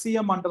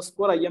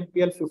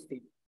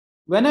HCM_IMPL15.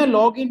 When I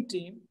log in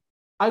team,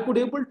 I could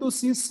able to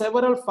see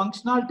several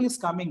functionalities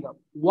coming up.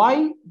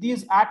 Why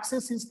these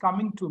access is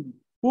coming to me?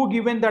 Who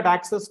given that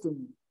access to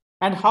me?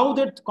 And how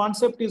that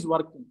concept is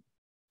working?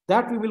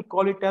 That we will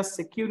call it as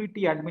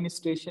security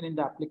administration in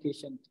the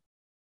application.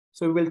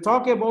 So we will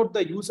talk about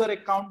the user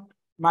account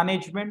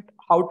management,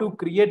 how to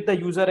create the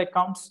user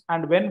accounts,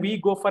 and when we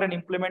go for an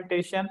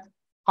implementation,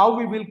 how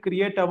we will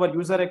create our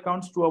user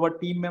accounts to our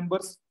team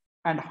members,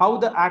 and how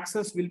the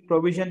access will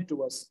provision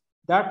to us.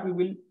 That we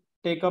will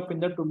take up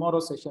in the tomorrow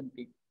session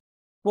team.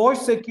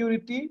 Post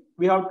security,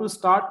 we have to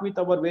start with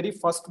our very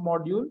first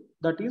module,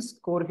 that is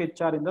core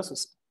HR in the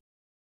system.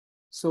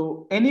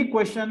 So any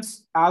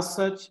questions as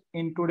such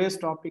in today's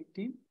topic,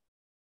 team?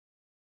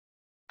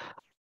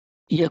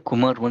 Yeah,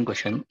 Kumar, one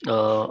question.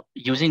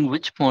 Using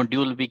which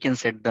module we can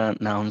set the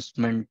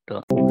announcement?